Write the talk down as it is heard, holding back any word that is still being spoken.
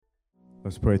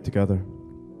Let's pray together.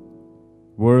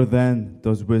 Where then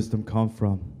does wisdom come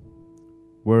from?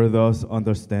 Where does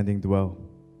understanding dwell?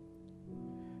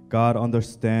 God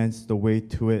understands the way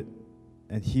to it,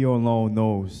 and He alone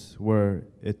knows where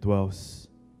it dwells.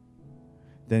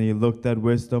 Then He looked at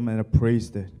wisdom and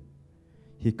appraised it.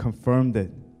 He confirmed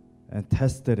it and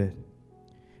tested it.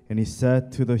 And He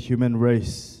said to the human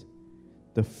race,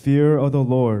 "The fear of the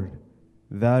Lord,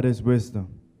 that is wisdom,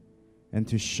 and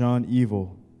to shun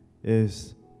evil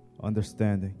is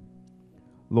understanding."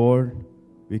 Lord,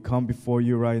 we come before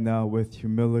You right now with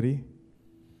humility,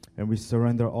 and we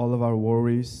surrender all of our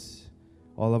worries,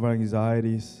 all of our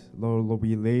anxieties. Lord,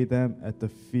 we lay them at the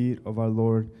feet of our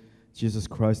Lord Jesus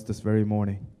Christ this very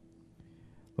morning.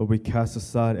 Lord, we cast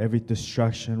aside every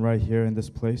distraction right here in this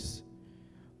place.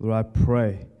 Lord, I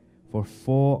pray for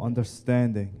full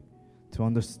understanding, to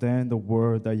understand the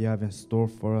word that You have in store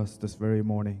for us this very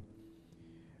morning.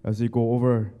 As we go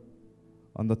over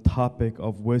on the topic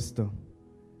of wisdom,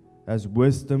 as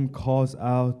wisdom calls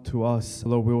out to us,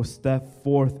 Lord, we will step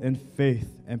forth in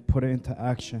faith and put it into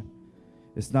action.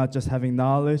 It's not just having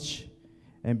knowledge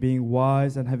and being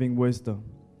wise and having wisdom,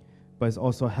 but it's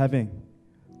also having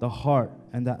the heart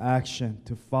and the action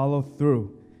to follow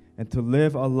through and to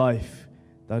live a life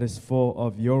that is full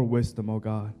of Your wisdom, oh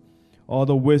God. All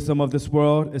the wisdom of this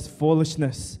world is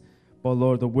foolishness, but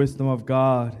Lord, the wisdom of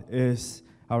God is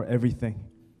our everything.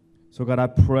 So God, I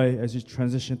pray as You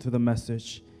transition to the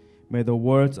message, may the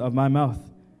words of my mouth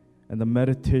and the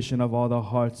meditation of all the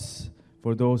hearts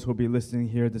for those who will be listening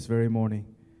here this very morning,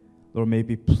 Lord, may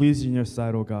be pleasing in Your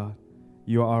sight, oh God.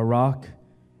 You are our rock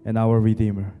and our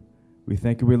Redeemer. We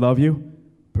thank You, we love You.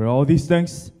 Pray all these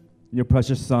things in Your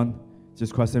precious Son,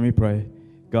 Jesus Christ, and we pray.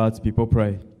 God's people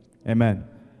pray. Amen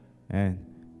and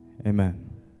amen.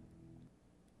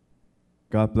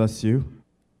 God bless you.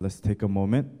 Let's take a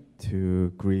moment to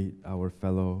greet our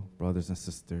fellow brothers and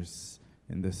sisters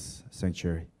in this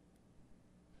sanctuary.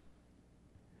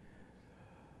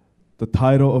 The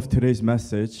title of today's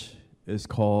message is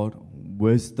called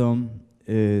Wisdom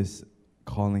is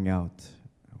Calling Out.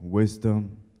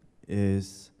 Wisdom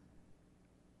is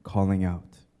calling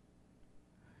out.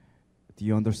 Do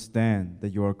you understand that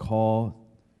you are called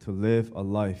to live a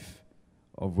life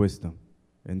of wisdom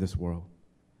in this world?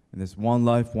 And there's one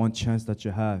life, one chance that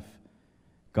you have.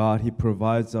 God, He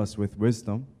provides us with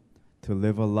wisdom to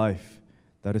live a life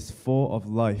that is full of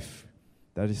life,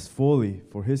 that is fully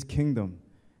for His kingdom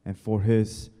and for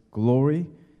His glory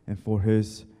and for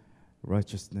His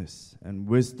righteousness. And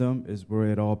wisdom is where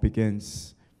it all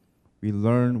begins. We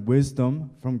learn wisdom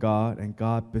from God, and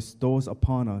God bestows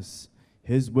upon us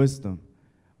His wisdom,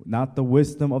 not the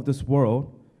wisdom of this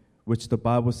world, which the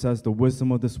Bible says the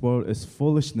wisdom of this world is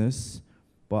foolishness,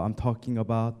 but I'm talking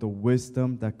about the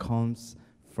wisdom that comes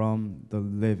from the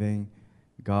living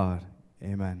God.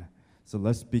 Amen. So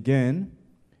let's begin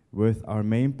with our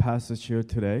main passage here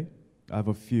today. I have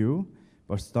a few,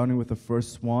 but starting with the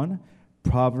first one,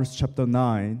 Proverbs chapter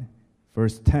 9,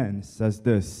 verse 10 says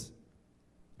this: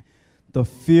 "The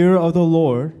fear of the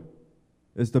Lord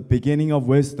is the beginning of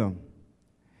wisdom,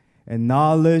 and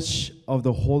knowledge of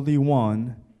the Holy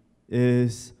One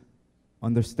is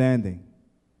understanding."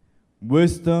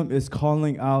 Wisdom is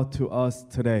calling out to us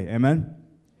today. Amen?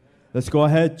 Let's go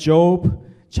ahead. Job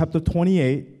chapter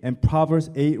 28 and Proverbs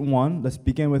 8:1. Let's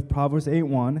begin with Proverbs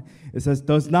 8:1. It says,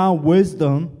 "Does not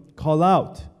wisdom call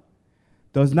out?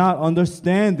 Does not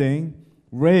understanding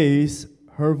raise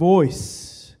her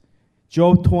voice?"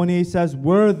 Job 28 says,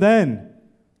 "Where then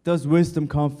does wisdom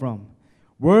come from?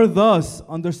 Where does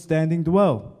understanding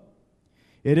dwell?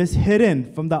 It is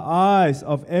hidden from the eyes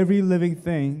of every living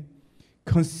thing,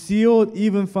 concealed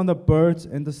even from the birds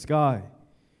in the sky.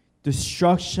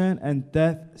 Destruction and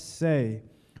death say,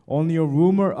 only a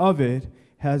rumor of it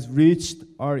has reached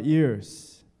our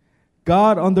ears.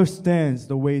 God understands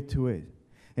the way to it,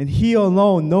 and He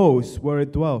alone knows where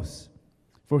it dwells.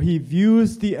 For He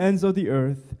views the ends of the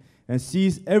earth and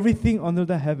sees everything under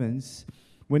the heavens.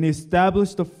 When He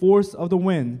established the force of the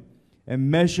wind and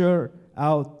measured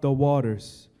out the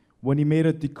waters, when He made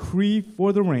a decree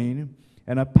for the rain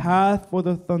and a path for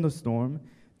the thunderstorm,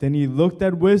 then He looked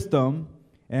at wisdom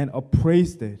and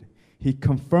appraised it. He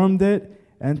confirmed it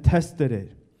and tested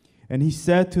it. And He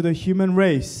said to the human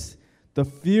race, the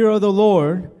fear of the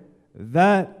Lord,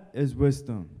 that is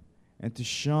wisdom, and to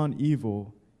shun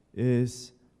evil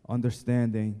is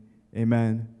understanding.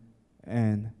 Amen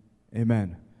and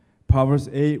amen. Proverbs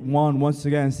 8:1 once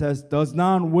again says, does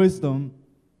not wisdom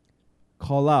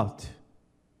call out?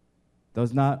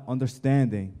 Does not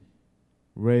understanding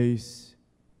raise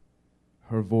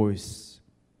her voice?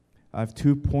 I have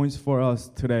 2 points for us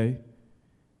today.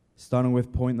 Starting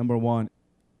with point number 1.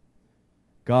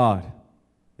 God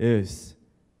is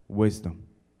wisdom.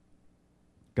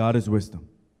 God is wisdom.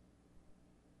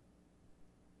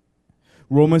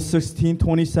 Romans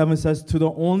 16:27 says, "To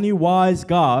the only wise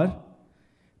God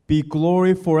be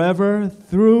glory forever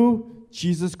through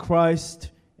Jesus Christ.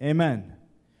 Amen."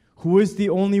 Who is the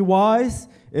only wise?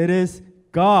 It is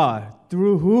God.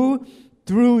 Through who?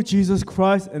 Through Jesus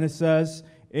Christ. And it says,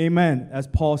 amen, as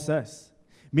Paul says.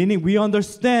 Meaning we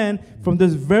understand from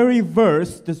this very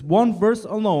verse, this one verse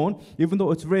alone, even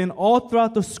though it's written all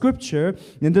throughout the scripture,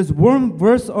 in this one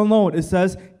verse alone, it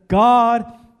says, God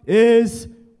is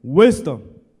wisdom.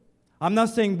 I'm not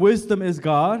saying wisdom is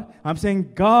God. I'm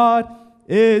saying God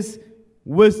is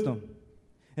wisdom.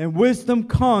 And wisdom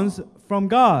comes from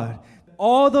God.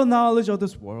 All the knowledge of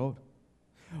this world,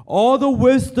 all the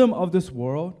wisdom of this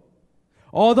world,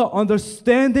 all the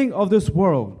understanding of this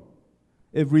world,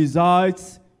 it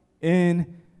resides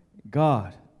in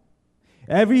God.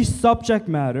 Every subject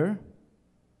matter,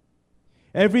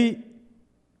 what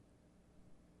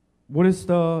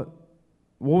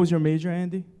was your major,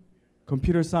 Andy?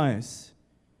 Computer science.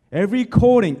 Every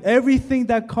coding, everything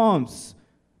that comes,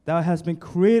 that has been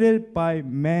created by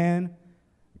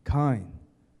mankind.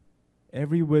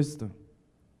 Every wisdom,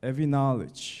 every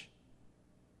knowledge,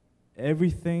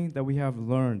 everything that we have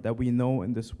learned, that we know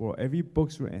in this world, every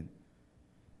book's written,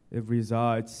 it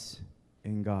resides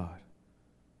in God.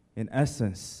 In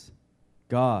essence,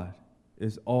 God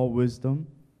is all wisdom,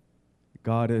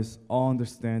 God is all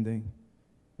understanding,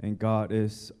 and God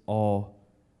is all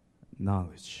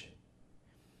knowledge.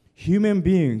 Human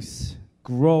beings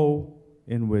grow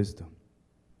in wisdom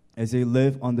as they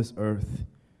live on this earth.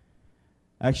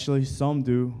 Actually, some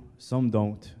do, some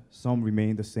don't. Some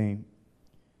remain the same.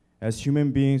 As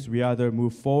human beings, we either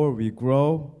move forward, we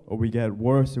grow, or we get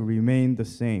worse and remain the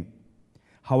same.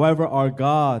 However, our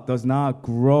God does not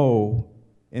grow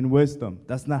in wisdom.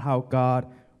 That's not how God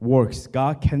works.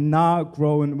 God cannot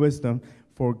grow in wisdom,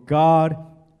 for God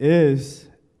is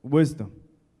wisdom.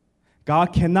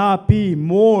 God cannot be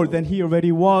more than He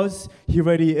already was, He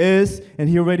already is, and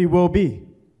He already will be.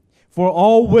 For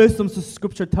all wisdom, the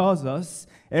Scripture tells us,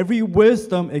 every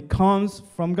wisdom, it comes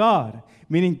from God.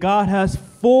 Meaning God has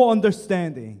full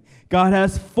understanding. God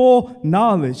has full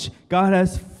knowledge. God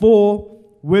has full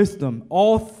wisdom.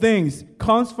 All things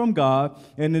comes from God,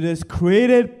 and it is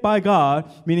created by God,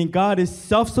 meaning God is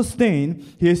self-sustained.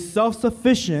 He is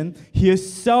self-sufficient. He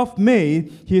is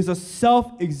self-made. He is a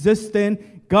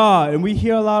self-existent God. And we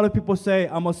hear a lot of people say,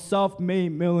 I'm a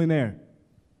self-made millionaire.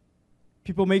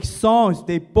 People make songs.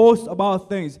 They boast about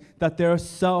things that they're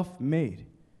self-made.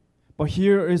 But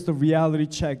here is the reality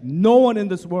check. No one in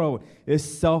this world is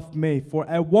self-made. For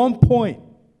at one point,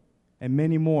 and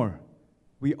many more,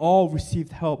 we all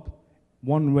received help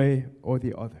one way or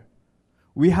the other.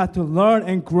 We had to learn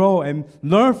and grow and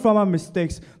learn from our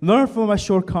mistakes, learn from our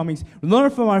shortcomings,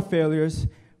 learn from our failures,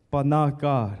 but not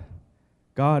God.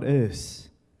 God is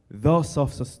the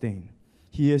self-sustained.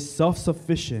 He is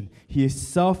self-sufficient. He is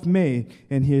self-made,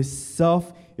 and He is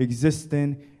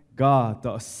self-existent God,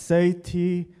 the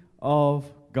aseity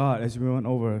of God, as we went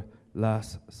over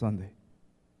last Sunday.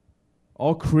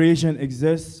 All creation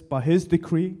exists by His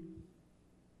decree.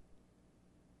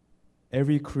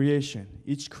 Every creation,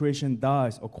 each creation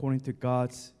dies according to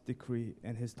God's decree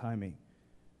and His timing.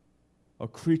 A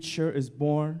creature is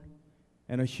born,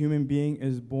 and a human being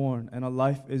is born, and a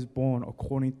life is born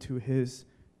according to His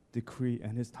decree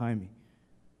and His timing,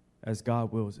 as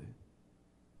God wills it.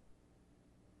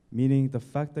 Meaning the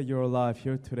fact that you're alive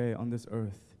here today on this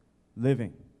earth,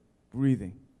 living,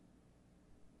 breathing,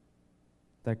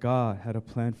 that God had a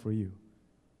plan for you.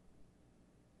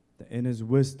 That in His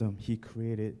wisdom, He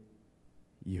created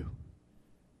you.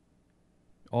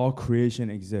 All creation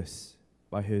exists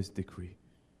by His decree.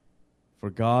 For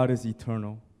God is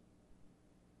eternal,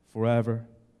 forever,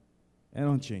 and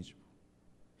unchangeable.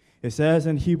 It says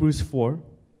in Hebrews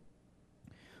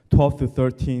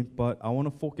 4:12-13, but I want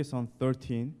to focus on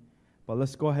 13. But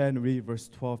let's go ahead and read verse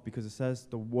 12, because it says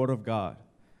the Word of God,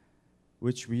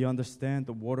 which we understand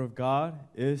the Word of God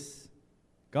is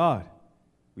God.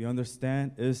 We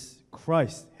understand is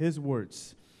Christ, His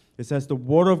words. It says the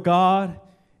Word of God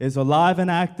is alive and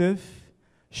active,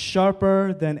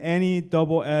 sharper than any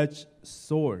double-edged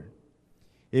sword.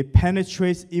 It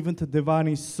penetrates even to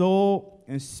dividing soul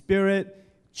and spirit,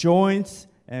 joints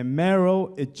and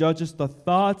marrow. It judges the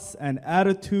thoughts and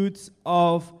attitudes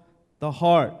of the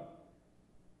heart.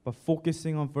 But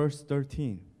focusing on verse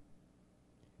 13,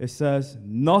 it says,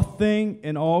 nothing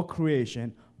in all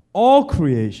creation,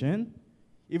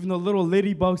 even the little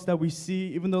ladybugs that we see,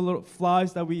 even the little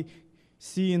flies that we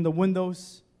see in the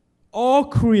windows, all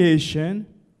creation,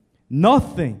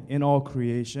 nothing in all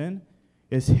creation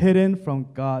is hidden from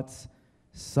God's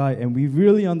sight. And we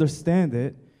really understand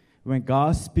it when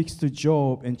God speaks to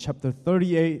Job in chapter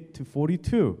 38 to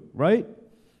 42, right?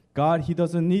 God, he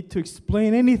doesn't need to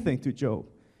explain anything to Job,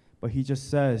 but he just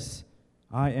says,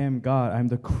 I am God. I'm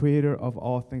the creator of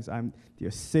all things. I'm the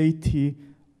aseity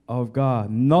of God.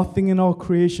 Nothing in all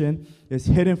creation is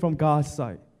hidden from God's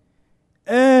sight.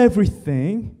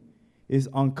 Everything is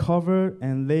uncovered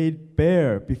and laid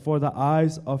bare before the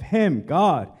eyes of him,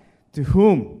 God, to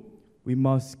whom we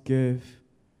must give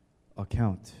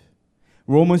account.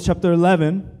 Romans chapter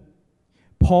 11,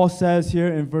 Paul says here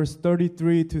in verse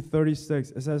 33 to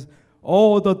 36, it says,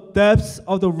 oh, the depths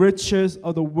of the riches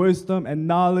of the wisdom and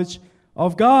knowledge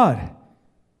of God.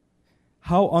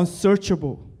 How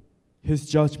unsearchable his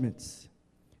judgments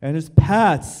and his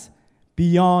paths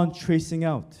beyond tracing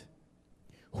out.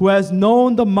 Who has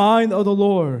known the mind of the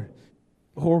Lord,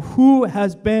 or who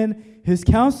has been his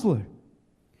counselor?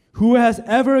 Who has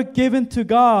ever given to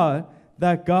God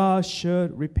that God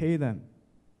should repay them?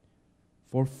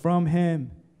 For from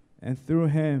him and through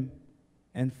him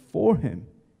and for him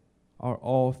are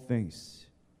all things,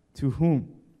 to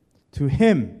whom? To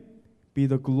him be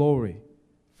the glory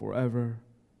forever.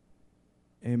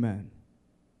 Amen.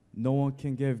 No one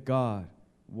can give God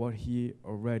what he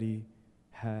already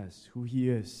has, who he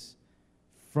is.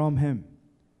 From him,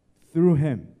 through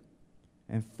him,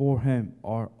 and for him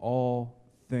are all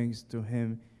things. To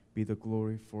him be the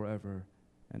glory forever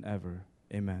and ever.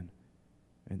 Amen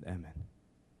and amen.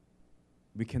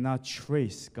 We cannot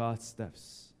trace God's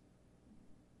steps.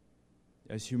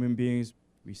 As human beings,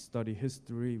 we study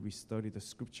history, we study the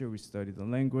scripture, we study the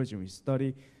language, and we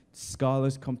study.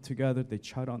 Scholars come together, they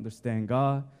try to understand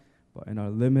God, but in our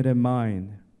limited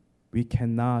mind, we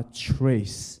cannot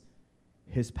trace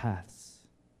his paths.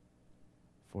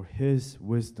 For his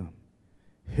wisdom,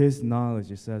 his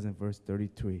knowledge, it says in verse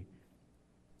 33,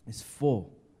 is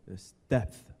full, this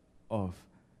depth of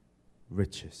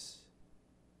riches.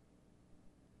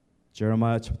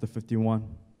 Jeremiah chapter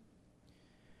 51.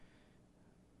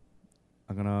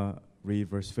 I'm going to read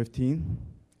verse 15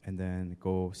 and then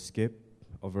go skip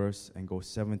a verse and go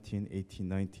 17, 18,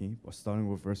 19. But starting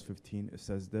with verse 15, it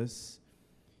says this.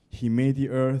 He made the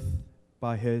earth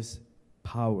by his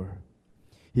power.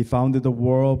 He founded the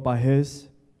world by his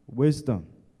wisdom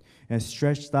and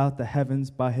stretched out the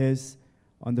heavens by his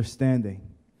understanding.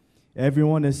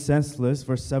 Everyone is senseless,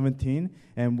 verse 17,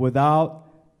 and without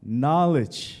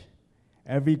knowledge.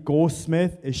 Every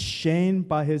goldsmith is shamed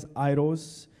by his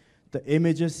idols. The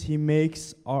images he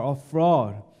makes are a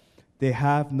fraud. They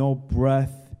have no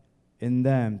breath in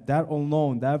them. That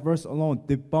verse alone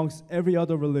debunks every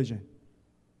other religion.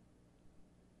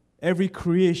 Every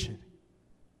creation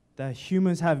that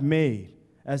humans have made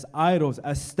as idols,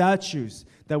 as statues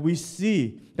that we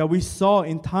saw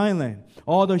in Thailand.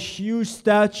 All the huge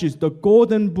statues, the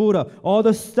golden Buddha, all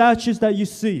the statues that you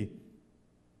see.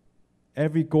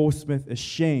 Every goldsmith is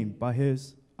shamed by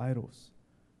his idols.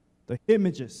 The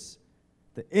images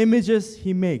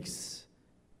he makes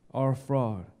are a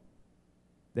fraud.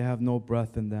 They have no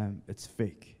breath in them. It's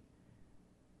fake.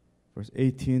 Verse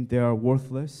 18, they are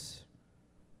worthless,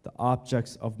 the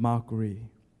objects of mockery.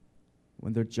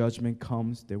 When their judgment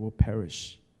comes, they will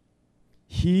perish.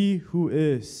 He who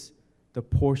is the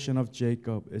portion of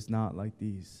Jacob is not like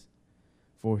these.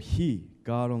 For he,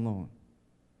 God alone,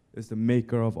 is the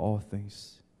maker of all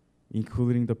things,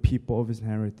 including the people of his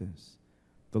inheritance.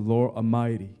 The Lord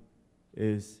Almighty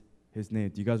is his name.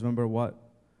 Do you guys remember what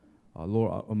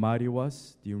Lord Almighty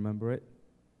was? Do you remember it?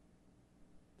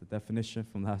 The definition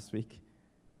from last week?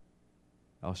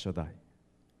 El Shaddai.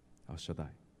 El Shaddai.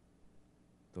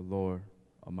 The Lord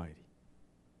Almighty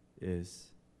is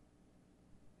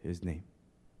his name.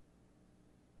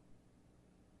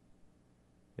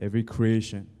 Every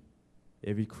creation,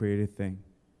 every created thing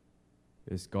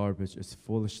is garbage, is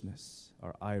foolishness,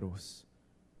 are idols,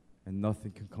 and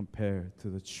nothing can compare to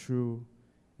the true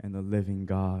and the living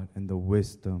God and the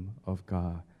wisdom of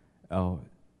God, El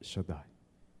Shaddai.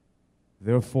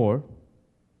 Therefore,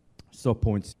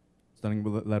 subpoints, starting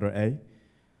with letter A,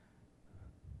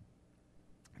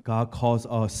 God calls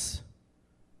us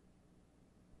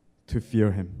to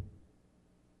fear him.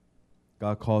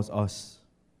 God calls us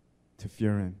to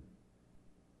fear him.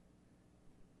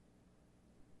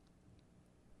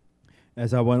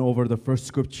 As I went over the first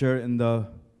scripture in the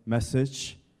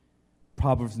message,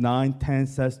 Proverbs 9:10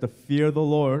 says, the fear of the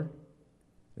Lord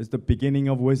is the beginning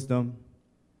of wisdom,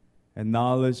 and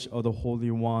knowledge of the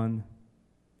Holy One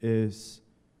is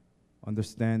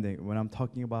understanding. When I'm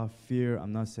talking about fear,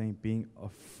 I'm not saying being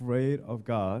afraid of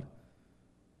God,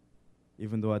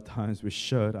 even though at times we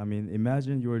should. I mean,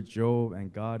 imagine you're Job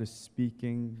and God is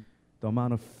speaking, the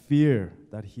amount of fear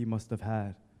that he must have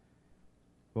had.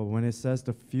 But when it says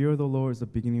the fear of the Lord is the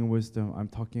beginning of wisdom, I'm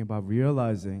talking about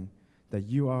realizing that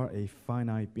you are a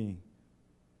finite being.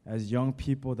 As young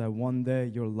people, that one day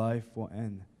your life will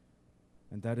end.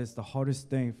 And that is the hardest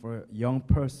thing for a young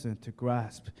person to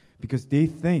grasp, because they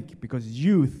think, because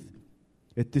youth,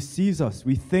 it deceives us.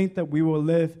 We think that we will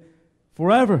live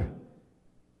forever.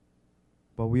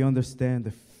 But we understand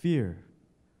the fear,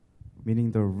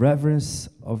 meaning the reverence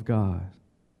of God,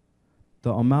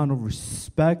 the amount of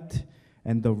respect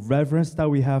and the reverence that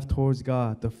we have towards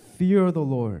God. The fear of the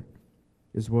Lord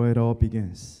is where it all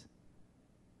begins.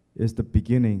 It's the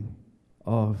beginning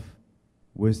of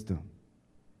wisdom.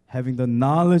 Having the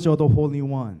knowledge of the Holy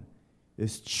One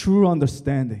is true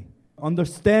understanding.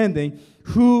 Understanding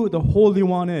who the Holy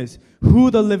One is,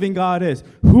 who the living God is,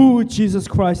 who Jesus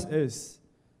Christ is.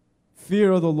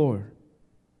 Fear of the Lord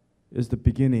is the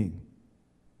beginning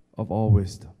of all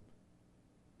wisdom.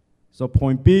 So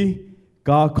point B,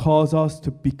 God calls us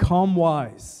to become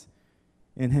wise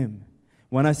in Him.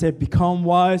 When I say become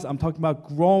wise, I'm talking about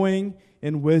growing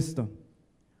in wisdom.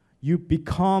 You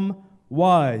become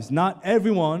wise. Not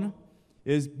everyone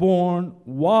is born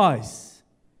wise.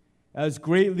 As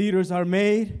great leaders are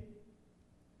made,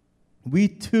 we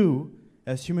too,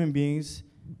 as human beings,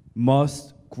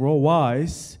 must grow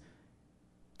wise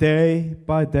day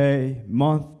by day,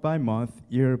 month by month,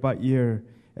 year by year.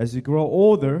 As we grow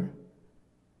older,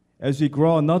 as we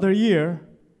grow another year,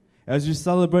 as we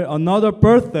celebrate another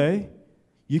birthday,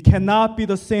 you cannot be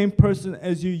the same person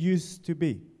as you used to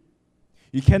be.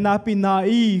 You cannot be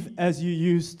naive as you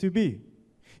used to be.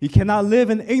 You cannot live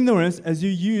in ignorance as you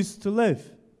used to live.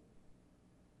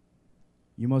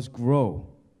 You must grow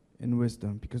in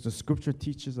wisdom, because the scripture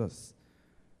teaches us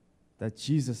that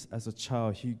Jesus, as a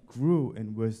child, he grew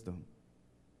in wisdom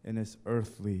in his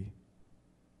earthly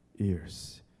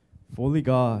years. Fully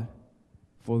God,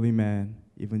 fully man,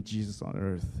 even Jesus on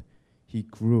earth, he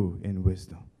grew in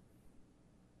wisdom.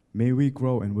 May we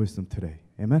grow in wisdom today.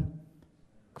 Amen?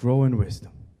 Grow in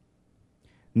wisdom.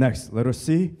 Next, letter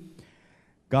C.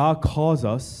 God calls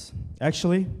us.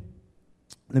 Actually,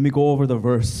 let me go over the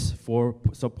verse for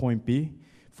subpoint B.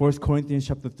 1 Corinthians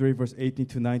chapter 3, verse 18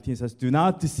 to 19 says, "Do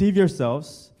not deceive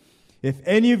yourselves. If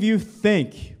any of you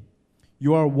think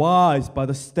you are wise by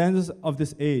the standards of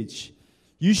this age,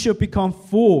 you should become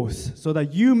fools so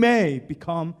that you may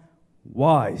become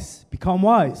wise." Become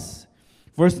wise.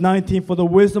 Verse 19, "For the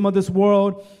wisdom of this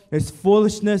world is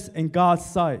foolishness in God's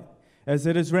sight. As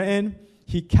it is written,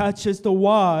 He catches the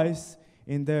wise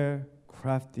in their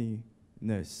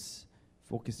craftiness."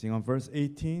 Focusing on verse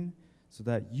 18, so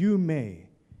that you may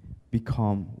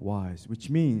become wise, which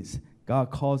means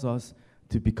God calls us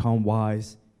to become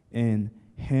wise in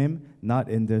Him, not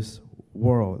in this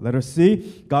world. Let us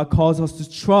see, God calls us to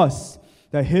trust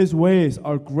that His ways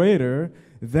are greater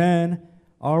than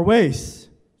our ways.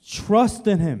 Trust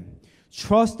in Him.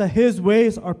 Trust that His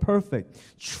ways are perfect.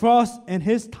 Trust in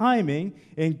His timing,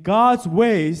 in God's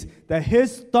ways, that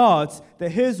His thoughts,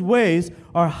 that His ways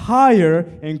are higher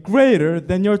and greater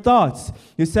than your thoughts.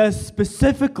 It says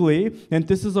specifically, and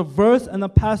this is a verse and a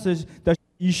passage that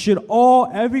you should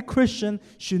every Christian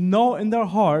should know in their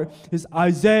heart, is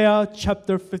Isaiah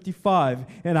chapter 55.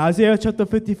 In Isaiah chapter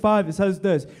 55, it says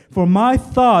this, "For my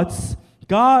thoughts,"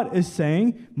 God is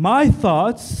saying, "my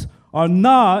thoughts are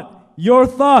not your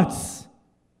thoughts.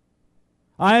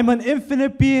 I am an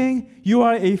infinite being. You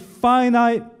are a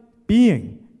finite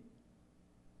being."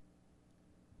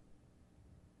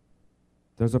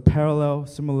 There's a parallel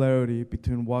similarity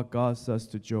between what God says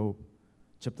to Job,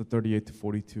 chapter 38 to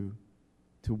 42,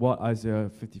 to what Isaiah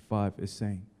 55 is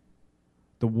saying.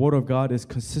 The word of God is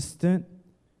consistent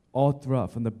all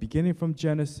throughout, from the beginning, from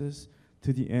Genesis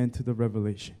to the end, to the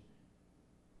Revelation.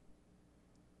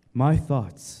 My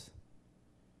thoughts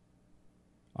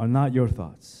are not your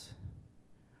thoughts.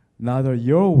 Neither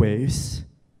your ways,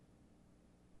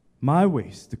 my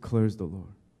ways, declares the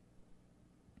Lord.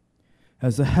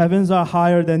 As the heavens are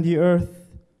higher than the earth,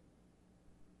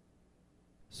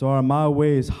 so are my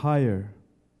ways higher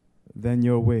than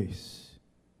your ways,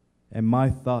 and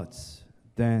my thoughts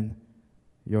than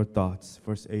your thoughts.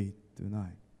 Verse 8 to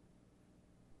 9.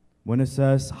 When it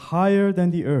says higher than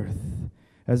the earth,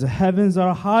 as the heavens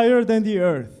are higher than the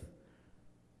earth,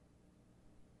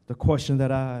 the question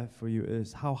that I have for you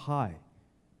is, how high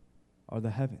are the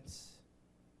heavens?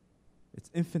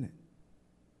 It's infinite.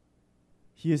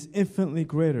 He is infinitely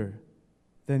greater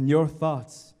than your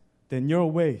thoughts, than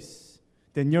your ways,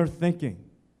 than your thinking,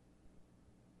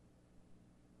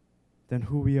 than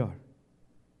who we are.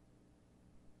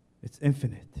 It's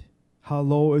infinite. How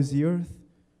low is the earth?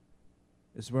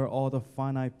 It's where all the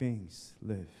finite beings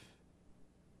live.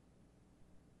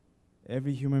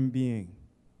 Every human being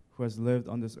who has lived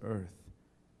on this earth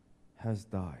has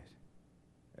died.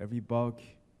 Every bug,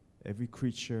 every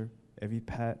creature, every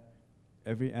pet,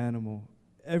 every animal,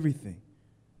 everything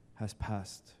has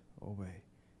passed away.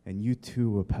 And you too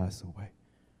will pass away.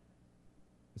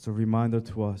 It's a reminder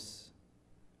to us,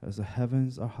 as the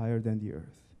heavens are higher than the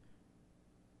earth,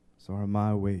 so are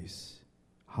my ways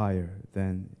higher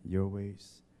than your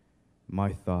ways,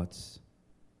 my thoughts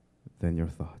than your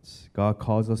thoughts. God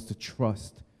calls us to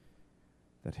trust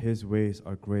that his ways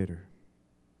are greater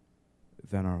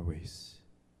than our ways.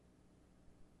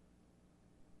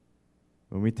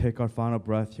 When we take our final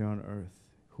breath here on earth,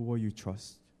 who will you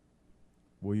trust?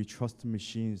 Will you trust the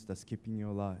machines that's keeping you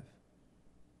alive?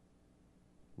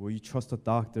 Will you trust the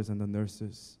doctors and the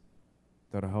nurses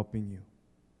that are helping you?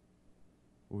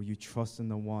 Will you trust in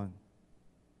the one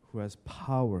who has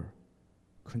power,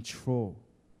 control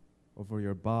over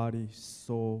your body,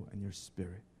 soul, and your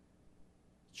spirit?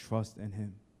 Trust in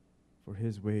him, for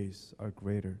his ways are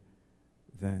greater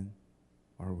than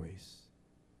our ways.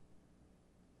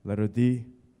 Letter D,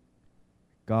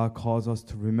 God calls us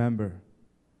to remember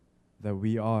that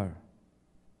we are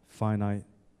finite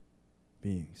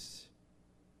beings.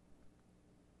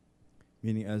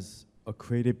 Meaning, as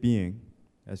created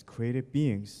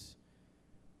beings,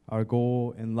 our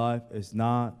goal in life is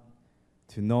not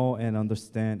to know and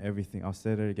understand everything. I'll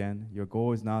say that again. Your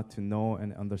goal is not to know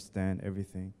and understand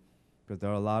everything, because there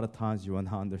are a lot of times you will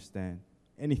not understand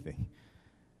anything.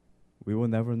 We will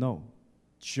never know.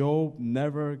 Job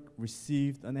never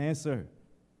received an answer.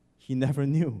 He never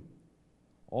knew.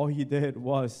 All he did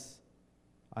was,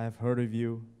 I have heard of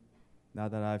you. Now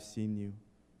that I've seen you,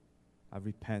 I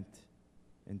repent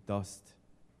in dust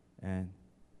and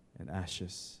in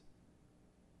ashes.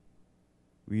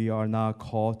 We are not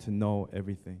called to know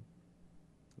everything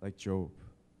like Job.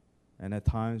 And at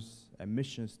times, at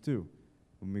missions too,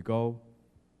 when we go,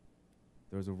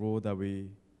 there's a rule that we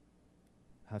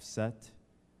have set.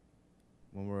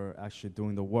 When we're actually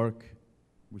doing the work,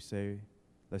 we say,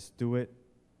 let's do it.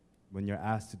 When you're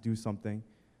asked to do something,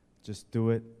 just do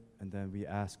it, and then we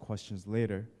ask questions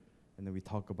later, and then we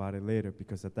talk about it later,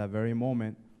 because at that very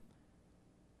moment,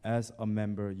 as a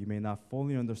member, you may not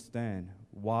fully understand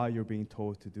why you're being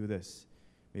told to do this.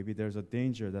 Maybe there's a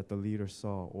danger that the leader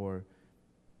saw, or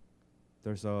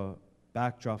there's a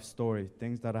backdrop story,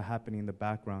 things that are happening in the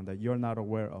background that you're not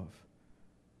aware of.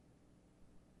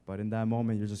 But in that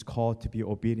moment, you're just called to be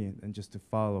obedient and just to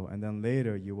follow, and then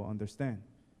later you will understand.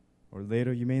 Or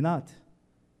later you may not.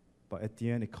 But at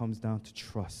the end, it comes down to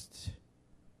trust.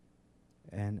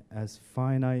 And as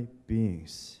finite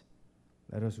beings,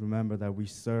 let us remember that we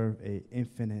serve an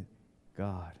infinite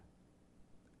God,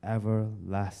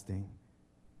 everlasting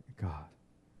God.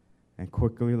 And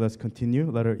quickly, let's continue.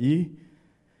 Letter E,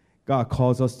 God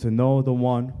calls us to know the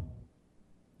one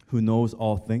who knows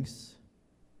all things.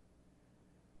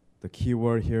 The key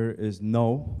word here is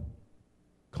know.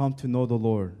 Come to know the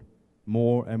Lord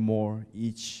more and more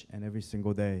each and every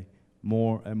single day,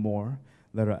 more and more.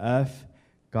 Letter F,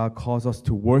 God calls us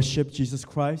to worship Jesus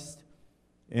Christ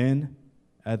in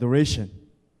adoration.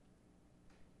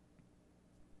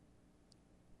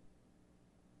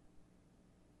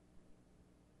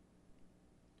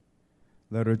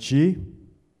 Letter G,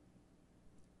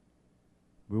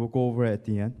 we will go over it at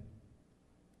the end.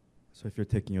 So if you're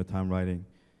taking your time writing,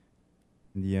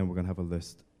 in the end we're going to have a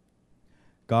list.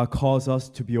 God calls us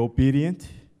to be obedient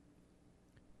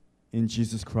in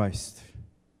Jesus Christ.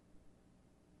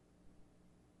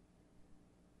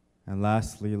 And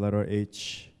lastly, letter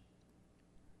H,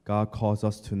 God calls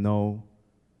us to know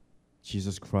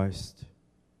Jesus Christ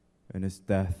and his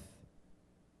death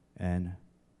and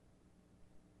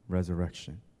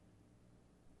resurrection.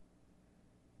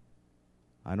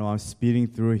 I know I'm speeding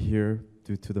through here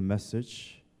due to the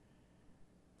message,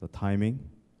 the timing,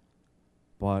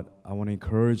 but I want to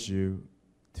encourage you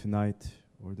tonight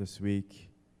or this week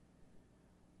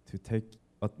to take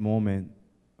a moment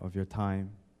of your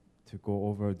time to go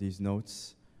over these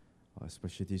notes,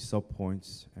 especially these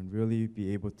subpoints, and really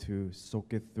be able to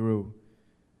soak it through,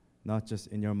 not just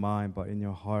in your mind, but in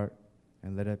your heart,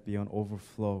 and let it be an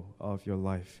overflow of your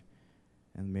life.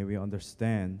 And may we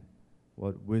understand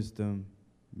what wisdom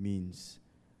means,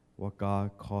 what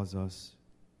God calls us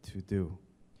to do.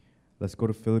 Let's go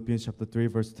to Philippians chapter 3,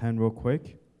 verse 10 real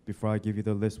quick, before I give you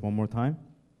the list one more time.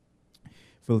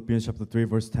 Philippians chapter 3,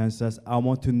 verse 10 says, I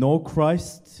want to know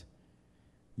Christ,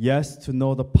 yes, to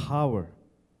know the power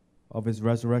of his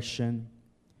resurrection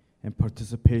and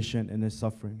participation in his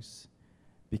sufferings,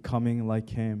 becoming like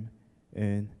him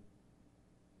in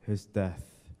his death.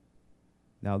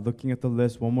 Now, looking at the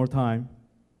list one more time.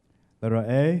 Letter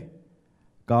A,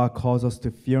 God calls us to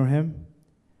fear him.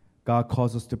 God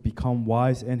calls us to become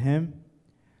wise in him.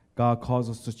 God calls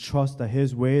us to trust that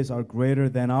his ways are greater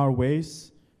than our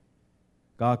ways.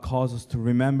 God calls us to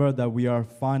remember that we are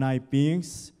finite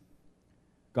beings.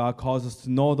 God calls us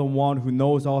to know the one who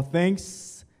knows all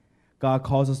things. God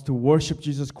calls us to worship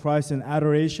Jesus Christ in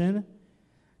adoration.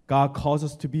 God calls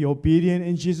us to be obedient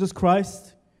in Jesus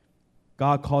Christ.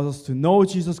 God calls us to know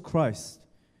Jesus Christ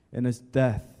in his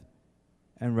death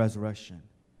and resurrection.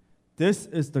 This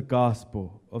is the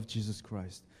gospel of Jesus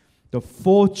Christ. The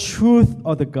full truth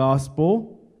of the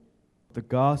gospel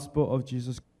of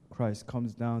Jesus Christ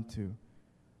comes down to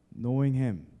knowing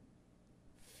him,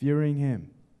 fearing him,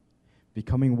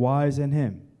 becoming wise in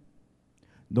him,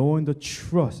 knowing the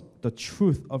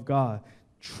truth of God,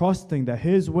 trusting that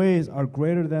his ways are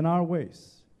greater than our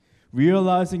ways,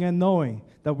 realizing and knowing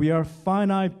that we are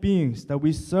finite beings, that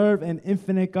we serve an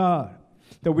infinite God,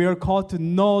 that we are called to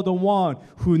know the one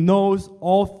who knows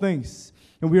all things,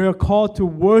 and we are called to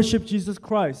worship Jesus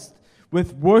Christ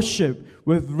with worship,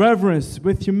 with reverence,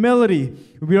 with humility.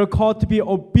 We are called to be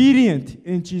obedient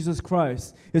in Jesus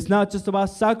Christ. It's not just about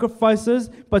sacrifices,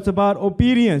 but it's about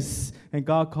obedience. And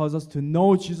God calls us to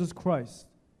know Jesus Christ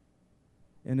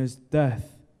in his death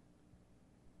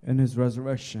and his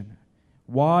resurrection.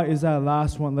 Why is that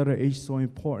last one, letter H, so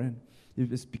important?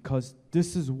 It's because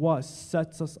this is what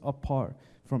sets us apart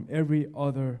from every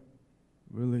other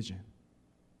religion.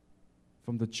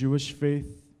 From the Jewish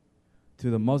faith to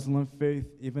the Muslim faith,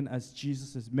 even as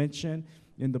Jesus is mentioned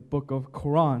in the book of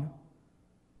Quran,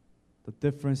 the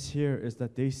difference here is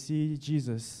that they see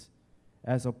Jesus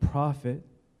as a prophet.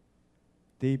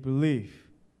 They believe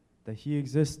that he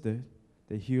existed,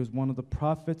 that he was one of the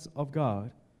prophets of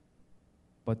God,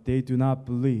 but they do not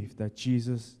believe that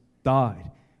Jesus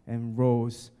died and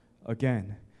rose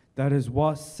again. That is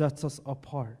what sets us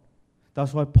apart.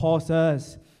 That's why Paul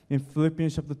says in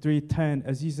Philippians chapter 3:10,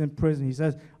 as he's in prison, he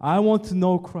says, I want to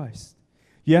know Christ.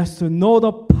 Yes, to know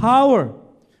the power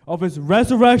of his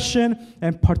resurrection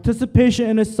and participation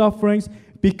in his sufferings,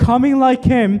 becoming like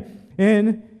him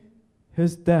in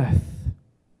his death.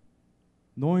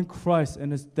 Knowing Christ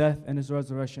and his death and his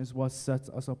resurrection is what sets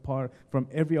us apart from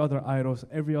every other idols,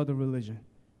 every other religion.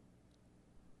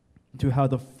 To have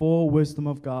the full wisdom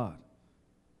of God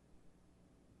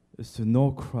is to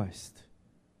know Christ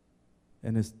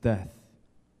and his death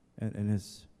and in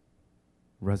his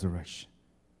resurrection.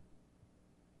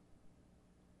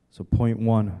 So point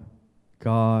one,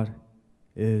 God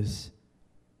is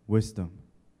wisdom.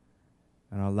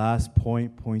 And our last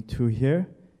point, point two here,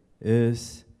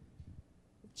 is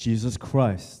Jesus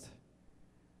Christ,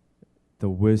 the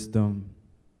wisdom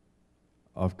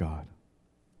of God.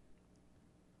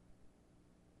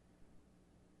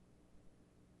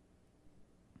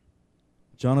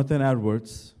 Jonathan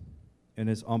Edwards, in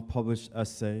his unpublished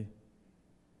essay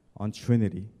on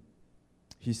Trinity,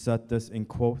 he said this in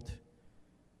quote,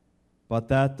 but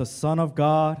that the Son of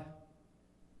God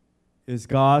is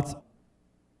God's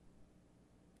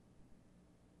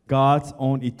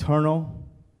own eternal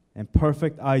and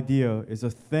perfect idea is a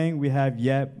thing we have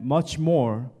yet much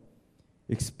more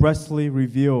expressly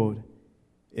revealed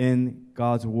in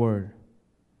God's Word.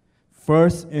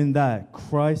 First, in that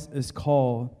Christ is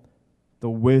called the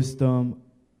wisdom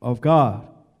of God.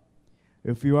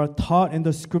 If you are taught in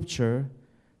the Scripture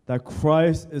that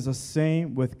Christ is the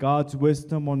same with God's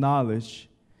wisdom or knowledge,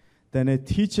 then it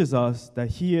teaches us that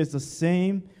he is the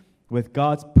same with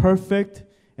God's perfect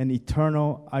and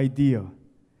eternal idea.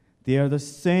 They are the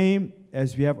same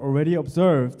as we have already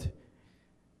observed.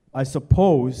 I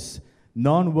suppose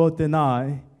none will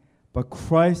deny, but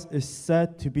Christ is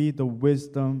said to be the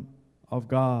wisdom of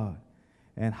God.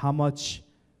 And how much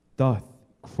doth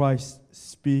Christ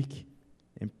speak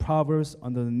in Proverbs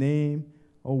under the name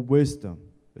of wisdom,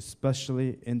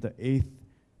 especially in the 8th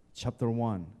chapter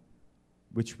 1,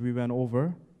 which we went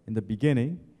over in the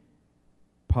beginning.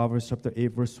 Proverbs chapter 8,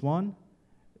 verse 1.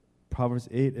 Proverbs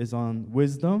 8 is on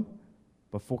wisdom,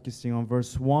 but focusing on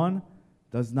verse 1,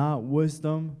 does not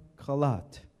wisdom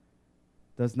kalat,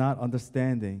 does not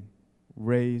understanding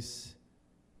raise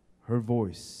her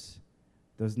voice?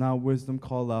 Does not wisdom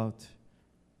call out?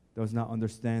 Does not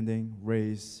understanding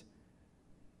raise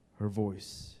her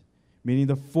voice? Meaning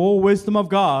the full wisdom of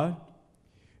God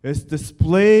is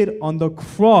displayed on the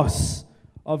cross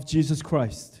of Jesus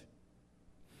Christ.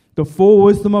 The full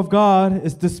wisdom of God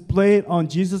is displayed on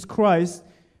Jesus Christ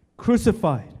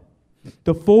crucified.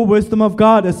 The full wisdom of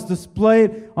God is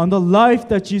displayed on the life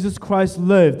that Jesus Christ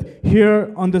lived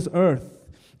here on this earth.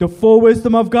 The full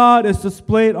wisdom of God is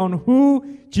displayed on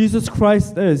who Jesus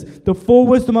Christ is. The full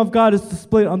wisdom of God is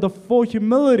displayed on the full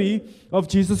humility of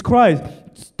Jesus Christ.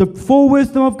 The full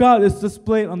wisdom of God is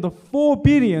displayed on the full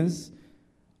obedience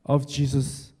of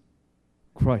Jesus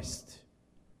Christ.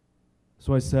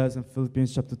 So it says in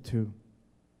Philippians chapter 2,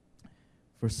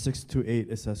 verse 6 to 8,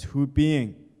 it says, who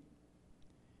being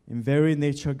in very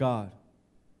nature God,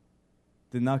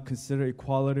 did not consider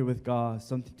equality with God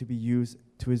something to be used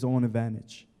to his own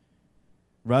advantage.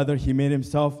 Rather, he made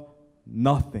himself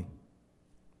nothing,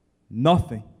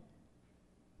 nothing,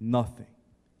 nothing,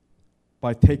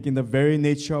 by taking the very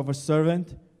nature of a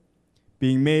servant,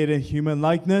 being made in human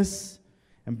likeness,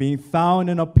 and being found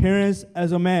in appearance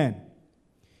as a man.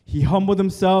 He humbled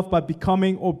himself by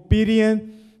becoming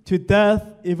obedient to death,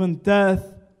 even death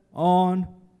on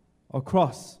a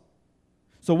cross.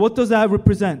 So what does that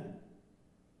represent?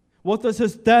 What does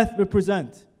his death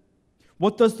represent?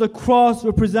 What does the cross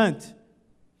represent?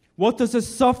 What does his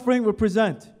suffering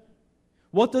represent?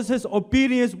 What does his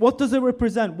obedience, what does it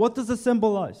represent? What does it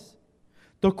symbolize?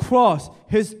 The cross,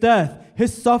 his death,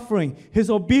 his suffering,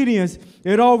 his obedience,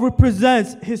 it all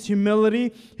represents his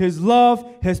humility, his love,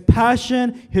 his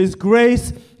passion, his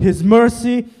grace, his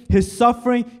mercy, his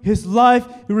suffering, his life.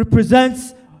 It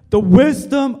represents the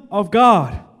wisdom of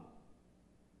God.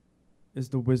 Is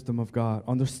the wisdom of God.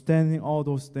 Understanding all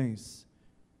those things,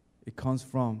 it comes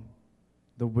from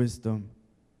the wisdom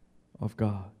of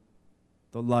God.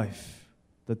 The life,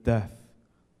 the death,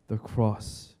 the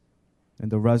cross, and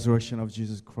the resurrection of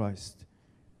Jesus Christ.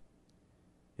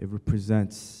 It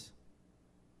represents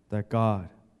that God,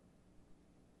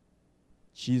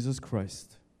 Jesus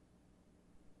Christ,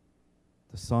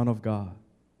 the Son of God,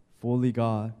 fully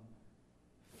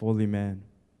man,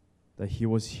 that he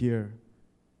was here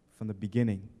from the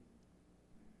beginning,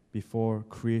 before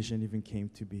creation even came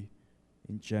to be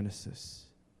in Genesis.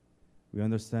 We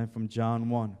understand from John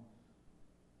 1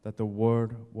 that the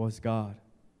Word was God.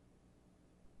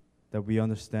 That we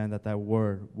understand that that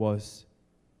Word was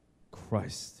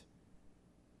Christ.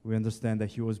 We understand that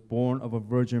he was born of a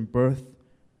virgin birth,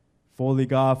 fully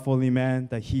God, fully man,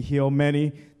 that he healed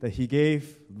many, that he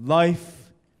gave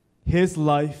life, his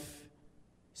life,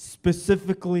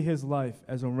 specifically his life,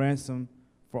 as a ransom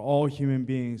for all human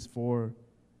beings for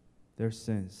their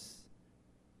sins.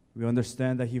 We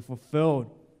understand that he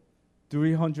fulfilled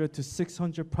 300 to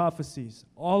 600 prophecies,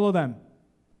 all of them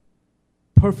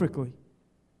perfectly,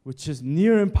 which is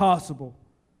near impossible,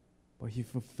 but he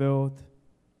fulfilled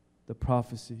the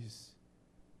prophecies.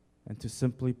 And to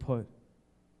simply put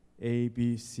A,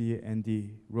 B, C, and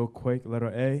D, real quick, letter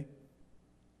A,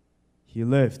 he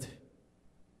lived.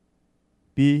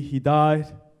 B, he died.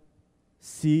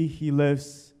 C, he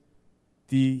lives.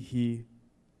 D, he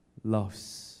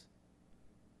loves.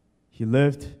 He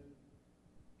lived,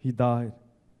 he died,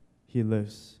 he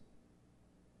lives,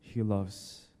 he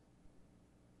loves.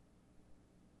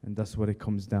 And that's what it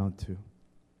comes down to.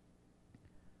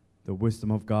 The wisdom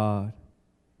of God,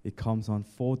 it comes on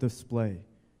full display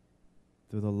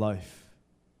through the life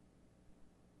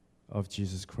of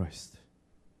Jesus Christ.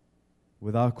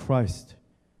 Without Christ,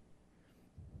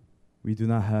 we do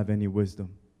not have any wisdom.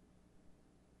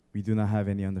 We do not have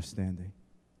any understanding.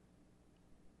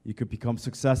 You could become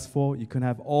successful. You can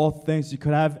have all things. You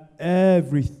could have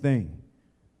everything.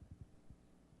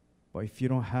 But if you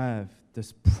don't have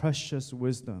this precious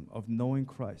wisdom of knowing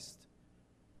Christ,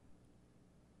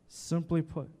 simply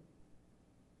put,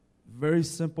 very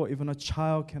simple, even a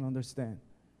child can understand.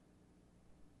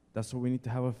 That's why we need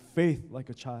to have a faith like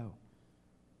a child.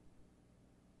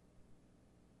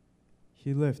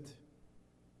 He lived.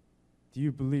 Do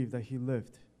you believe that he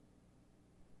lived?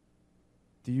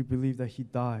 Do you believe that he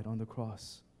died on the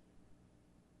cross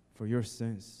for your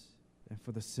sins and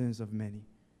for the sins of many,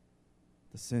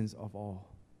 the sins of all,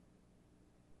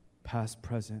 past,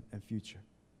 present, and future?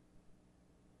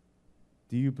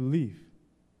 Do you believe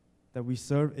that we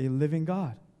serve a living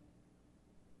God?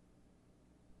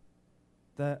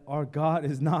 That our God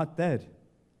is not dead,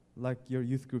 like your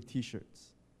youth group t-shirts.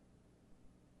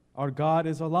 Our God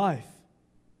is alive.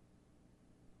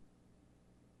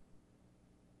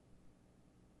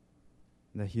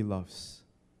 That he loves.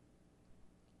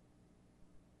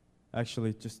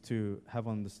 Actually, just to have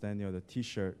an understanding of the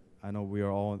t-shirt, I know we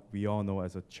all know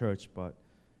as a church, but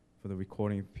for the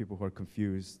recording people who are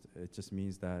confused, it just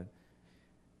means that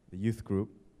the youth group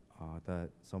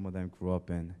that some of them grew up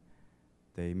in,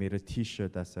 they made a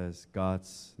t-shirt that says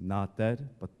God's not dead,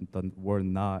 but the word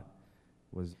not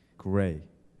was gray.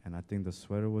 And I think the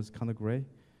sweater was kind of gray,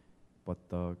 but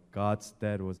the God's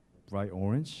dead was bright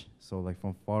orange. So like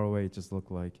from far away, it just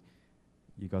looked like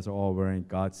you guys are all wearing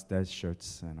God's Dead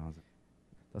shirts. And I was like,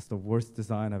 that's the worst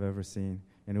design I've ever seen.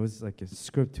 And it was like a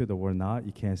script to the word not,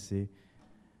 you can't see,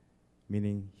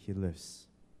 meaning he lives.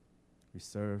 We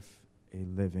serve a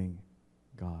living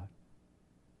God.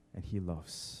 And he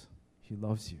loves. He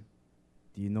loves you.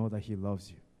 Do you know that he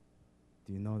loves you?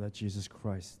 Do you know that Jesus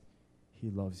Christ, he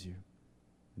loves you?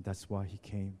 And that's why he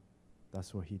came.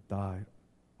 That's why he died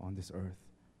on this earth.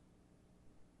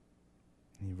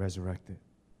 And he resurrected.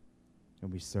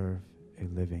 And we serve a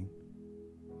living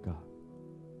God.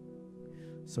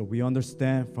 So we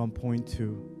understand from point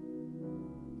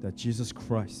 2 that Jesus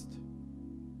Christ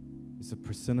is a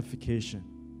personification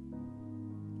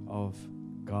of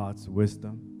God's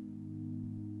wisdom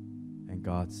and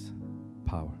God's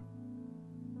power.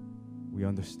 We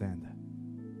understand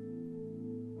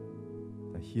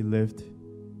that he lived,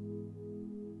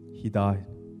 he died,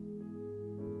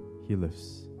 he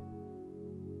lives,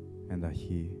 and that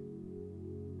he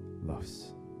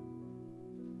loves.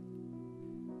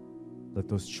 Let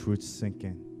those truths sink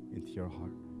into your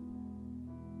heart.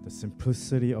 The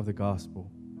simplicity of the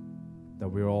gospel that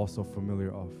we are all so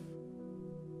familiar of,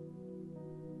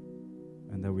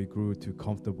 and that we grew too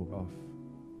comfortable of.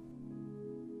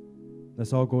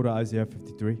 Let's all go to Isaiah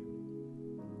 53.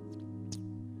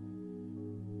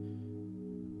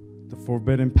 The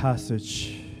forbidden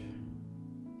passage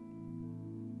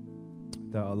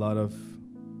that a lot of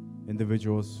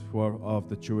individuals who are of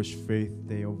the Jewish faith,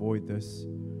 they avoid this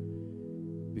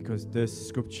because this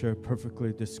scripture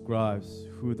perfectly describes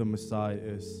who the Messiah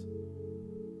is.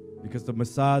 Because the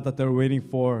Messiah that they're waiting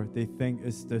for, they think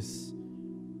is this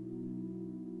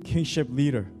kingship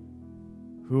leader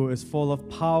who is full of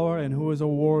power and who is a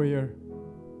warrior.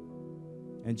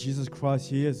 And Jesus Christ,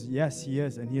 he is. Yes, he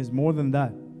is. And he is more than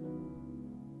that.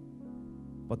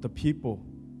 But the people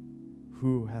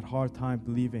who had hard time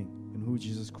believing in who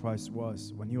Jesus Christ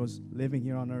was when he was living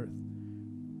here on earth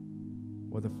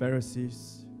were the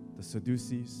Pharisees, the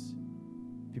Sadducees,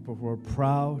 people who were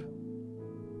proud,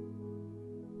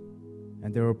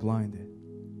 and they were blinded.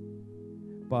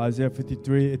 But Isaiah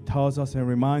 53, it tells us and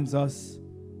reminds us,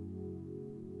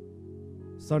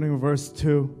 starting with verse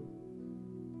 2,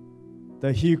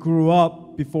 that he grew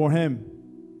up before him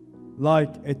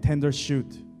like a tender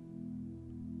shoot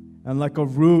and like a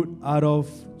root out of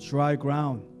dry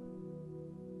ground.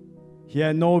 He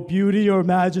had no beauty or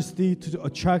majesty to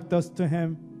attract us to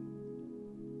him,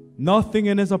 nothing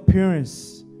in his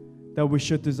appearance that we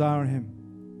should desire him.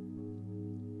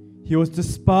 He was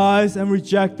despised and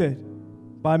rejected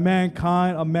by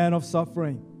mankind, a man of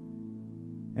suffering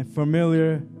and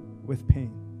familiar with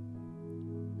pain.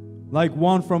 Like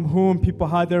one from whom people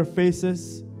hide their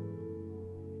faces,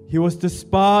 he was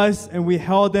despised and we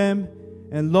held him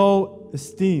in low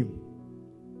esteem.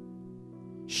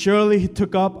 Surely he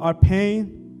took up our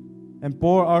pain and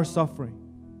bore our suffering.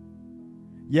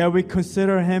 Yet we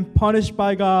consider him punished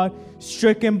by God,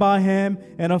 stricken by him,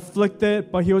 and afflicted.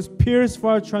 But he was pierced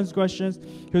for our transgressions.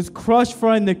 He was crushed for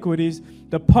our iniquities.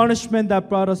 The punishment that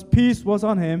brought us peace was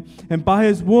on him, and by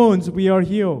his wounds we are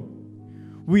healed.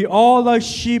 We all like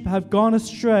sheep have gone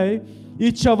astray.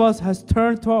 Each of us has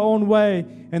turned to our own way,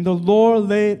 and the Lord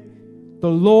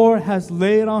has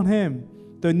laid on him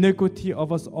the iniquity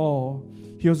of us all.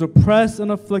 He was oppressed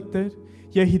and afflicted,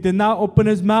 yet he did not open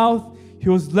his mouth. He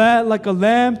was led like a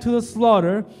lamb to the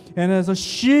slaughter, and as a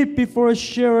sheep before his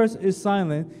shearers is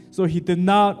silent, so he did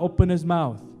not open his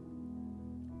mouth.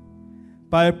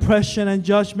 By oppression and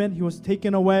judgment he was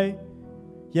taken away,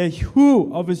 yet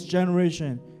who of his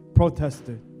generation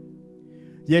protested?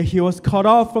 Yet he was cut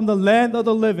off from the land of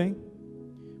the living.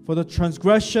 For the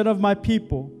transgression of my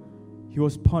people he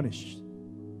was punished.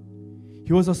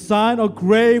 He was assigned a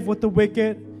grave with the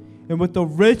wicked and with the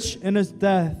rich in his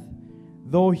death,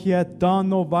 though he had done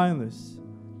no violence,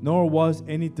 nor was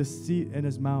any deceit in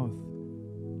his mouth.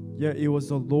 Yet it was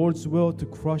the Lord's will to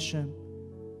crush him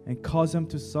and cause him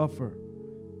to suffer.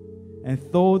 And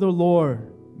though the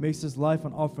Lord makes his life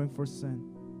an offering for sin,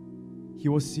 he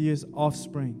will see his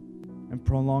offspring and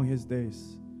prolong his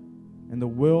days. And the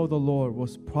will of the Lord will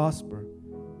prosper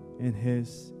in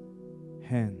his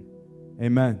hand.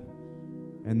 Amen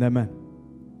and amen.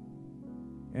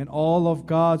 In all of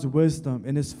God's wisdom,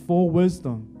 in his full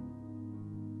wisdom,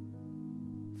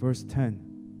 verse 10,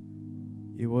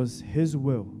 it was his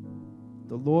will,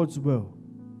 the Lord's will,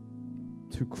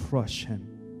 to crush him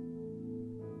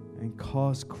and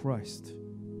cause Christ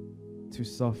to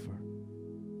suffer.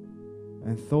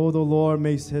 And though the Lord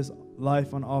makes his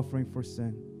life an offering for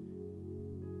sin,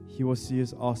 he will see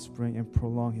his offspring and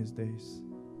prolong his days.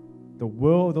 The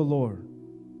will of the Lord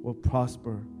will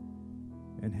prosper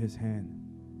in his hand.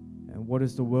 And what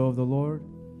is the will of the Lord?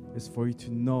 It's for you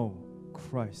to know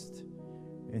Christ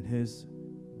in His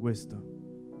wisdom.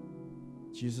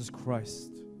 Jesus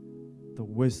Christ, the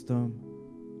wisdom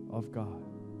of God.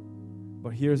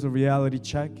 But here's a reality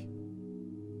check.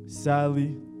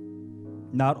 Sadly,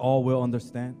 not all will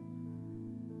understand,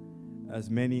 as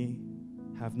many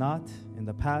have not in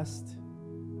the past.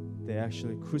 They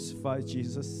actually crucified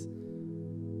Jesus.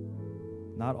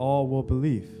 Not all will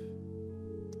believe.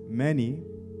 Many,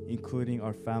 including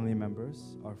our family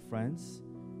members, our friends,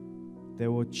 they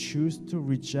will choose to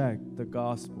reject the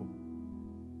gospel,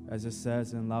 as it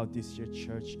says in Laodicea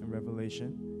Church in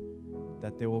Revelation,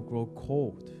 that they will grow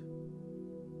cold.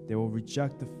 They will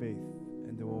reject the faith,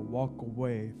 and they will walk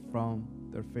away from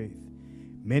their faith.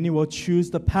 Many will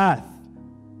choose the path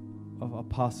of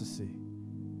apostasy.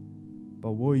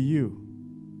 But will you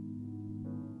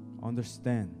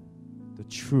understand the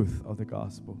truth of the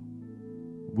gospel?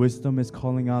 Wisdom is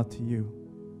calling out to you.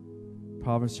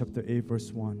 Proverbs chapter 8,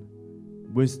 verse 1.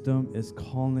 Wisdom is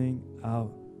calling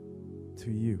out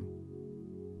to you.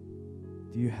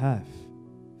 Do you have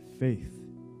faith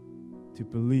to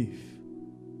believe?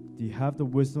 Do you have the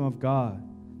wisdom of God,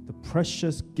 the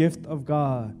precious gift of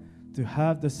God, to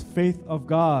have this faith of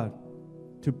God,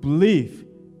 to believe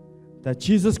that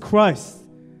Jesus Christ,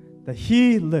 that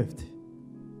He lived,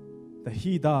 that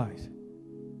He died,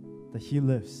 that He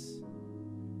lives,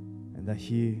 and that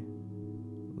He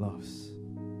loves?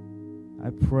 I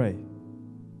pray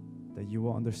that you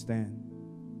will understand.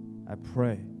 I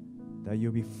pray that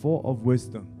you'll be full of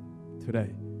wisdom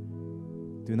today.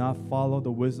 Do not follow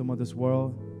the wisdom of this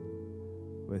world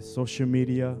with social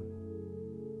media,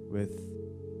 with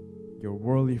your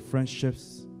worldly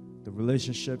friendships, the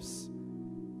relationships.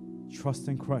 Trust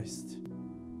in Christ.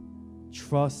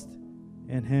 Trust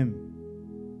in Him.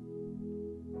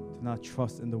 Do not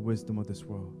trust in the wisdom of this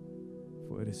world,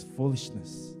 for it is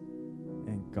foolishness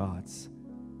in God's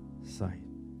sight.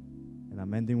 And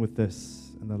I'm ending with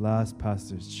this in the last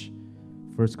passage,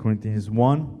 1 Corinthians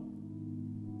 1.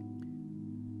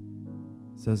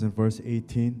 It says in verse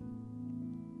 18,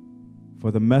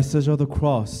 for the message of the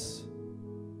cross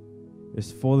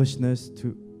is foolishness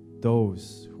to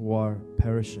those who are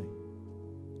perishing.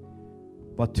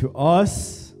 But to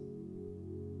us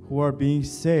who are being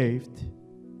saved,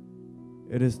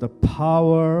 it is the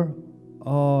power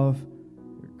of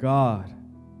God.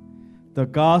 The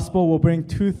gospel will bring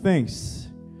two things.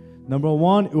 Number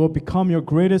one, it will become your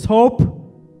greatest hope.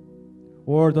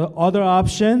 Or the other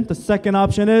option, the second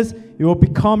option is, it will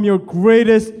become your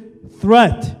greatest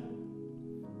threat.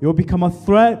 It will become a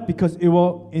threat because it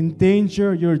will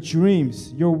endanger your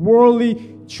dreams, your worldly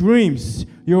dreams,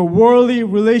 your worldly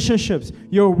relationships,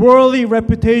 your worldly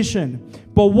reputation.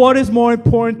 But what is more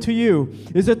important to you?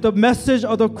 Is it the message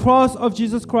of the cross of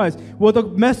Jesus Christ? Will the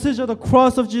message of the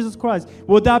cross of Jesus Christ,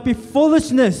 will that be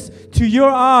foolishness to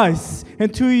your eyes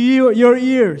and to your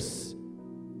ears?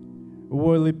 Or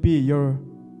will it be your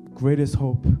greatest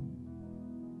hope?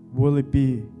 Will it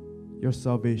be your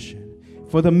salvation?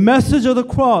 For the message of the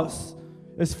cross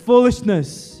is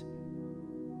foolishness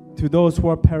to those who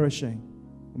are perishing.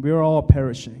 We are all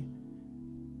perishing.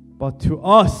 But to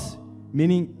us,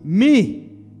 meaning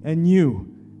me and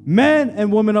you, men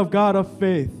and women of God of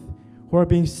faith, who are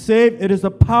being saved, it is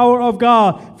the power of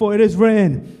God. For it is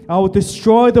written, I will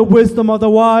destroy the wisdom of the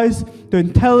wise, the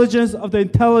intelligence of the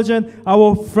intelligent I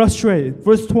will frustrate.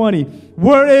 Verse 20,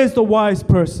 where is the wise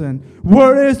person?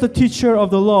 Where is the teacher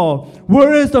of the law?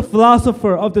 Where is the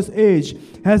philosopher of this age?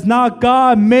 Has not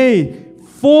God made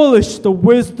foolish the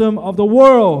wisdom of the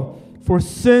world? For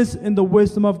since in the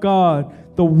wisdom of God,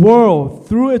 the world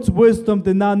through its wisdom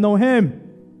did not know Him,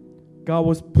 God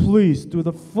was pleased through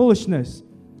the foolishness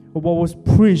of what was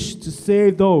preached to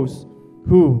save those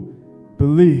who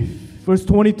believe. Verse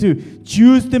 22,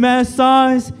 Jews demand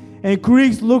signs and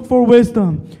Greeks look for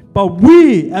wisdom. But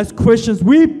we as Christians,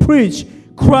 we preach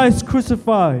Christ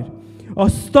crucified, a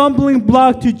stumbling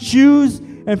block to Jews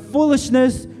and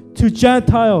foolishness to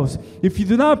Gentiles. If you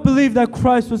do not believe that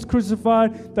Christ was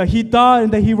crucified, that He died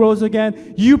and that He rose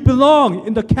again, you belong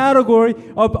in the category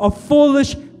of a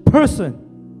foolish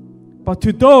person. But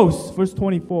to those, verse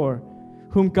 24,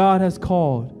 whom God has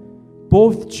called,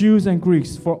 both Jews and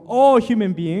Greeks, for all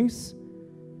human beings,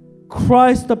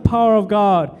 Christ the power of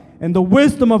God and the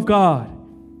wisdom of God.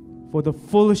 For the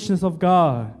foolishness of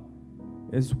God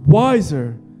is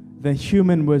wiser than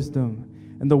human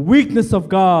wisdom, and the weakness of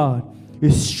God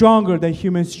is stronger than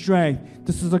human strength.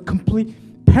 This is a complete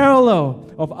parallel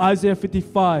of Isaiah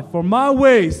 55. For my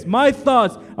ways, my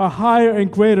thoughts are higher and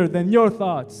greater than your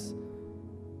thoughts.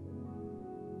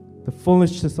 The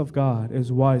foolishness of God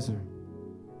is wiser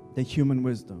than human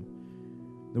wisdom.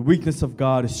 The weakness of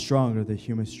God is stronger than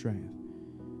human strength.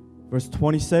 Verse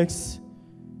 26,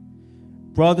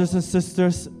 brothers and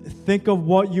sisters, think of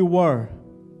what you were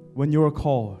when you were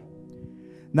called.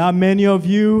 Not many of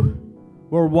you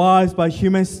were wise by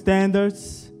human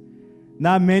standards.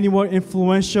 Not many were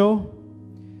influential.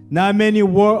 Not many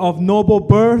were of noble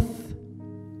birth.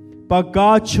 But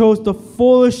God chose the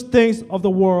foolish things of the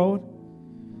world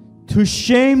to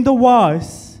shame the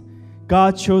wise.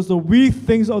 God chose the weak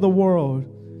things of the world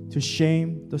to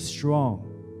shame the strong.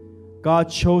 God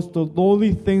chose the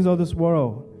lowly things of this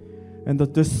world and the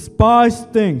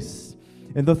despised things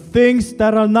and the things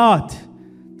that are not,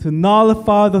 to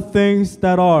nullify the things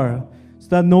that are, so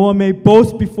that no one may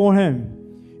boast before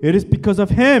him. It is because of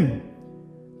him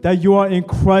that you are in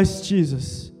Christ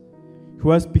Jesus, who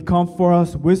has become for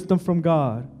us wisdom from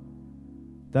God.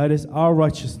 That is our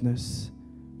righteousness,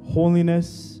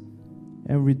 holiness,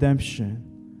 and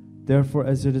redemption. Therefore,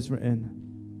 as it is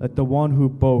written, let the one who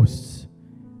boasts,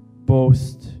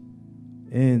 boast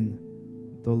in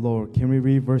the Lord. Can we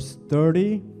read verse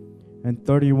 30 and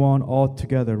 31 all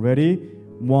together? Ready?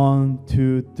 1,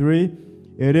 2, 3.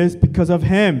 It is because of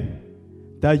him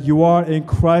that you are in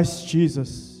Christ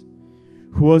Jesus,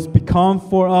 who has become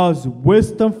for us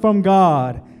wisdom from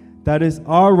God. That is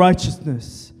our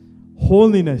righteousness,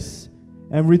 holiness,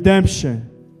 and redemption.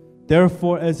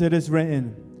 Therefore, as it is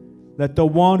written, let the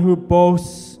one who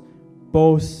boasts,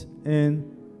 boast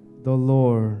in the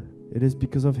Lord. It is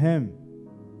because of him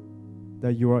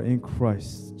that you are in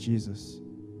Christ Jesus,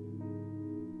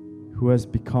 who has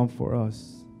become for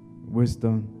us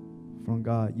wisdom from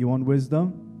God. You want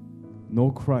wisdom?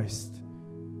 Know Christ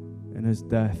and his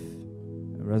death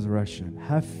and resurrection.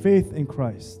 Have faith in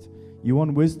Christ. You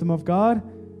want wisdom of God?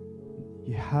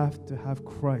 You have to have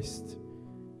Christ.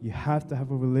 You have to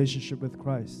have a relationship with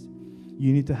Christ.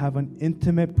 You need to have an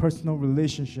intimate, personal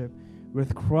relationship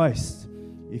with Christ.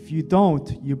 If you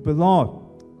don't, you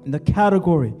belong in the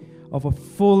category of a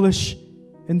foolish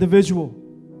individual.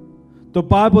 The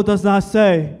Bible does not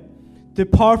say,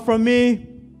 depart from me,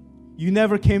 you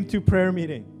never came to prayer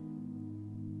meeting,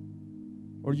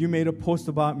 or you made a post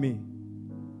about me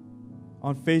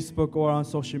on Facebook or on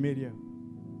social media.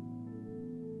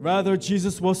 Rather,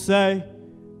 Jesus will say,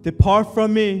 depart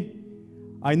from me,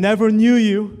 I never knew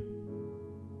you.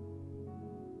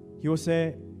 He will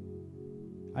say,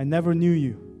 I never knew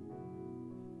you.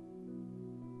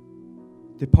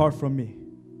 Depart from me.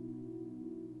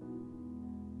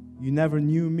 You never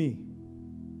knew me,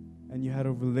 and you had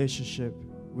a relationship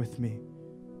with me.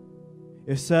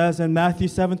 It says in Matthew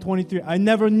 7:23, I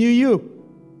never knew you.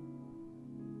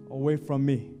 Away from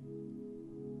me,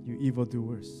 you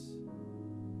evildoers.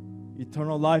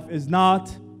 Eternal life is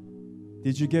not,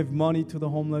 did you give money to the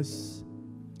homeless?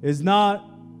 Is not,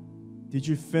 did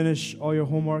you finish all your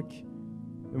homework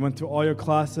and went to all your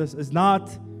classes? Is not,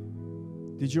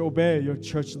 did you obey your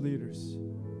church leaders?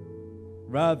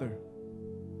 Rather,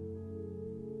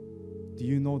 do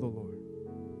you know the Lord?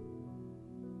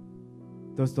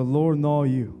 Does the Lord know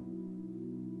you?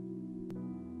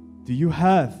 Do you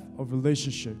have a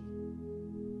relationship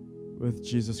with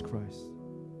Jesus Christ?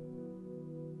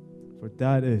 For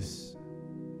that is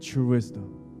true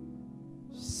wisdom.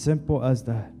 Simple as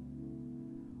that.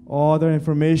 All their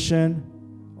information,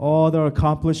 all their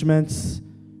accomplishments,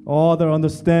 all their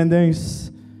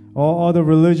understandings, all other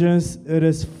religions, it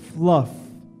is fluff.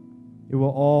 It will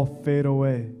all fade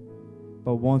away.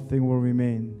 But one thing will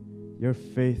remain, your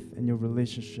faith and your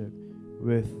relationship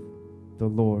with the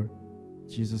Lord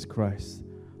Jesus Christ.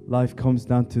 Life comes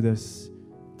down to this.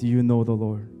 Do you know the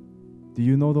Lord? Do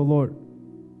you know the Lord?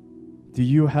 Do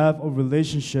you have a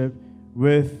relationship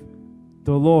with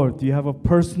the Lord? Do you have a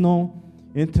personal,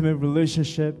 intimate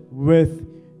relationship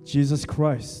with Jesus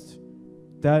Christ?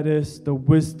 That is the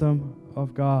wisdom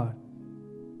of God,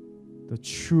 the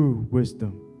true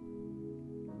wisdom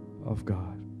of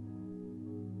God.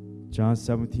 John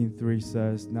 17:3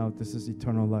 says, now this is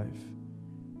eternal life,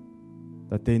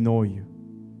 that they know you,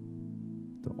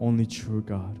 the only true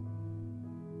God,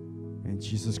 and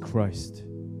Jesus Christ,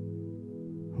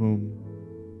 whom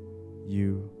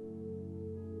you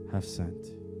have sent.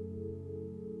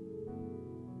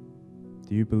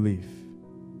 Do you believe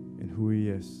in who he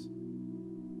is?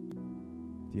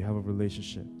 Do you have a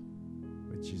relationship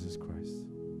with Jesus Christ?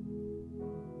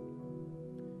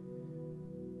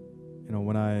 You know,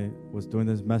 when I was doing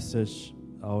this message,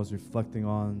 I was reflecting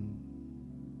on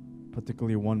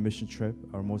particularly one mission trip,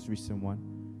 our most recent one.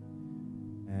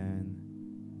 And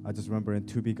I just remember in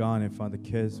To Be Gone, in front of the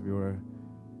kids, we were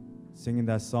singing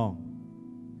that song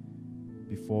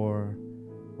before,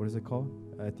 what is it called?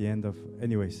 At the end of,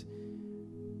 anyways.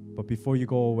 But before you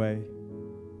go away,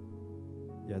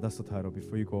 Yeah, that's the title,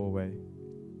 Before You Go Away.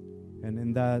 And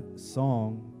in that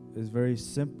song is very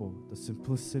simple, the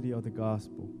simplicity of the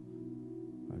gospel.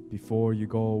 Right? Before you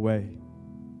go away,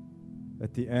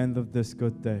 at the end of this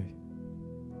good day,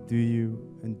 do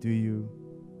you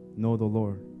know the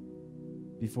Lord?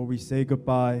 Before we say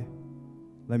goodbye,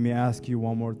 let me ask you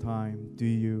one more time, do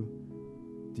you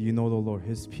know the Lord?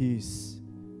 His peace,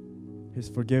 His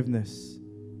forgiveness,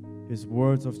 His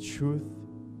words of truth.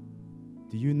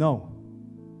 Do you know?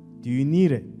 Do you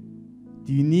need it?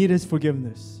 Do you need His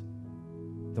forgiveness?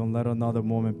 Don't let another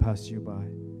moment pass you by.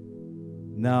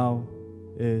 Now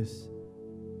is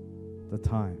the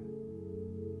time.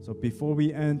 So before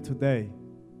we end today,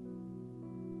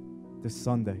 this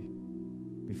Sunday,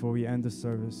 before we end the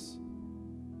service,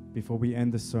 before we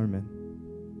end the sermon,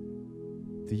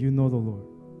 do you know the Lord?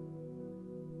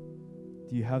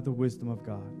 Do you have the wisdom of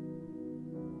God?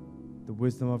 The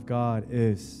wisdom of God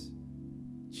is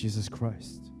Jesus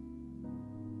Christ.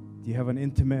 Do you have an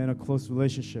intimate and a close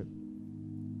relationship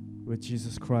with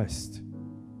Jesus Christ?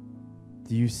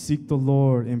 Do you seek the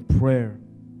Lord in prayer,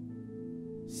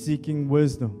 seeking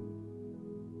wisdom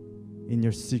in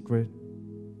your secret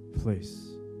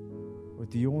place? Or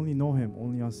do you only know Him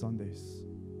only on Sundays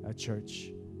at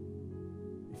church?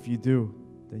 If you do,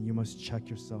 then you must check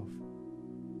yourself.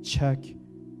 Check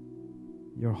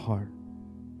your heart.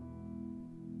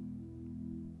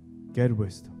 Get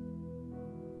wisdom.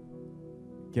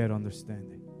 Get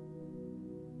understanding.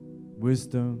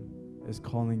 Wisdom is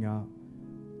calling out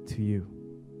to you.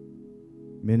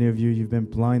 Many of you, you've been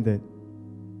blinded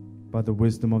by the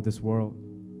wisdom of this world,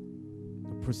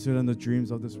 the pursuit and the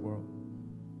dreams of this world.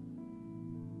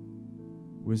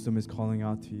 Wisdom is calling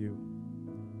out to you.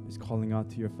 It's calling out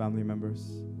to your family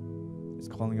members. It's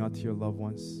calling out to your loved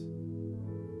ones.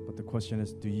 But the question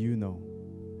is, do you know?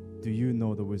 Do you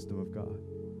know the wisdom of God?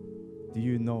 Do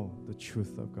you know the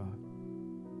truth of God?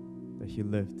 That He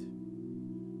lived,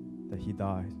 that He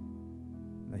died,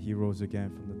 that He rose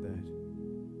again from the dead,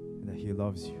 and that He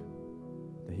loves you,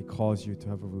 that He calls you to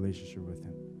have a relationship with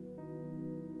Him.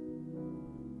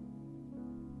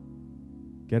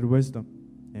 Get wisdom.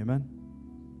 Amen.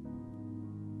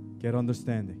 Get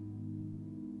understanding.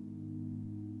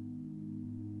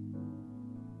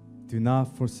 Do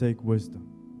not forsake wisdom,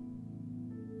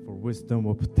 for wisdom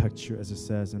will protect you, as it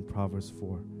says in Proverbs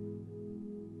 4.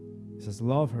 It says,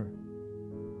 love her,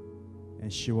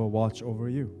 and she will watch over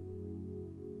you.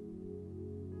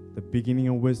 The beginning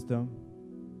of wisdom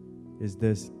is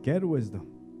this: get wisdom.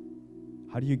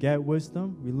 How do you get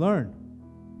wisdom? We learn.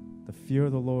 The fear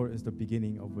of the Lord is the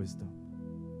beginning of wisdom.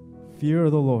 Fear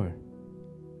of the Lord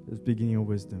is the beginning of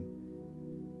wisdom.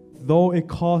 Though it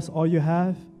costs all you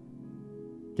have,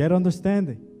 get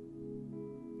understanding.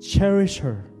 Cherish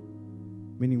her,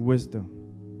 meaning wisdom,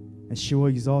 and she will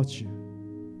exalt you.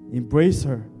 Embrace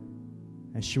her,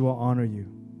 and she will honor you.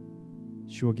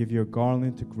 She will give you a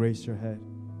garland to grace your head,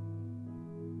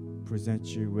 present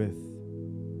you with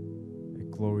a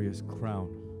glorious crown.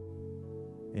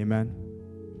 Amen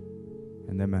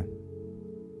and amen.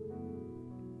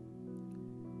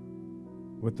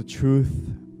 With the truth,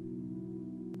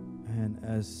 and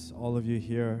as all of you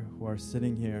here who are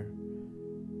sitting here,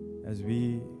 as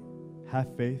we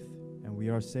have faith and we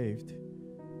are saved,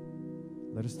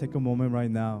 let us take a moment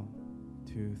right now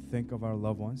to think of our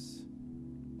loved ones,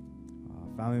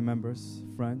 family members,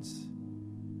 friends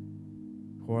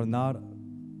who are not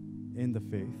in the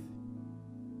faith,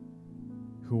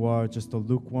 who are just a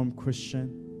lukewarm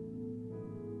Christian.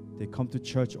 They come to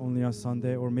church only on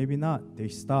Sunday, or maybe not. They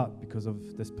stop because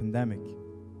of this pandemic.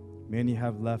 Many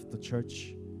have left the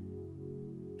church.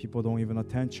 People don't even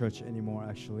attend church anymore,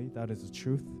 actually. That is the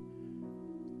truth.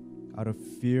 Out of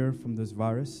fear from this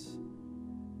virus.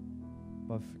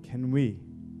 But can we,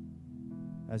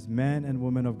 as men and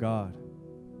women of God,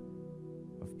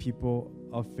 of people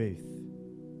of faith,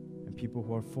 and people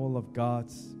who are full of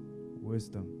God's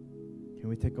wisdom, can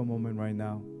we take a moment right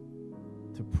now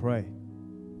to pray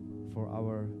for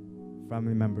our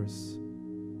family members,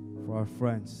 for our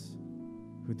friends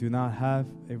who do not have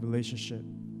a relationship,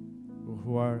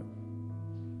 who are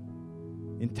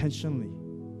intentionally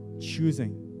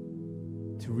choosing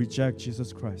to reject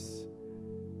Jesus Christ?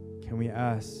 Can we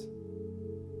ask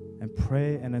and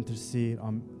pray and intercede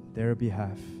on their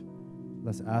behalf?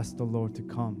 Let's ask the Lord to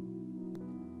come.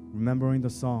 Remembering the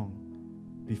song,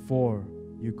 before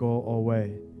you go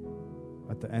away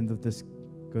at the end of this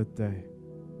good day,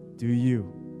 do you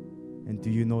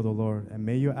know the Lord? And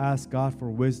may you ask God for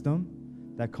wisdom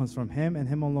that comes from Him and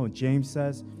Him alone. James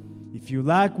says, if you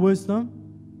lack wisdom,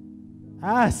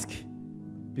 ask,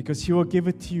 because He will give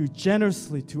it to you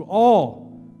generously to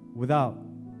all without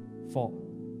fault.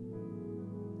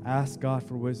 Ask God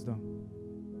for wisdom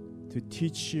to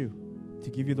teach you, to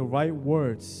give you the right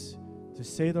words, to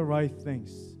say the right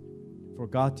things, for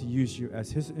God to use you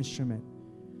as His instrument,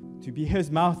 to be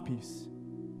His mouthpiece,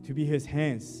 to be His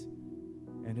hands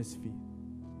and His feet.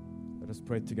 Let us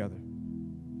pray together.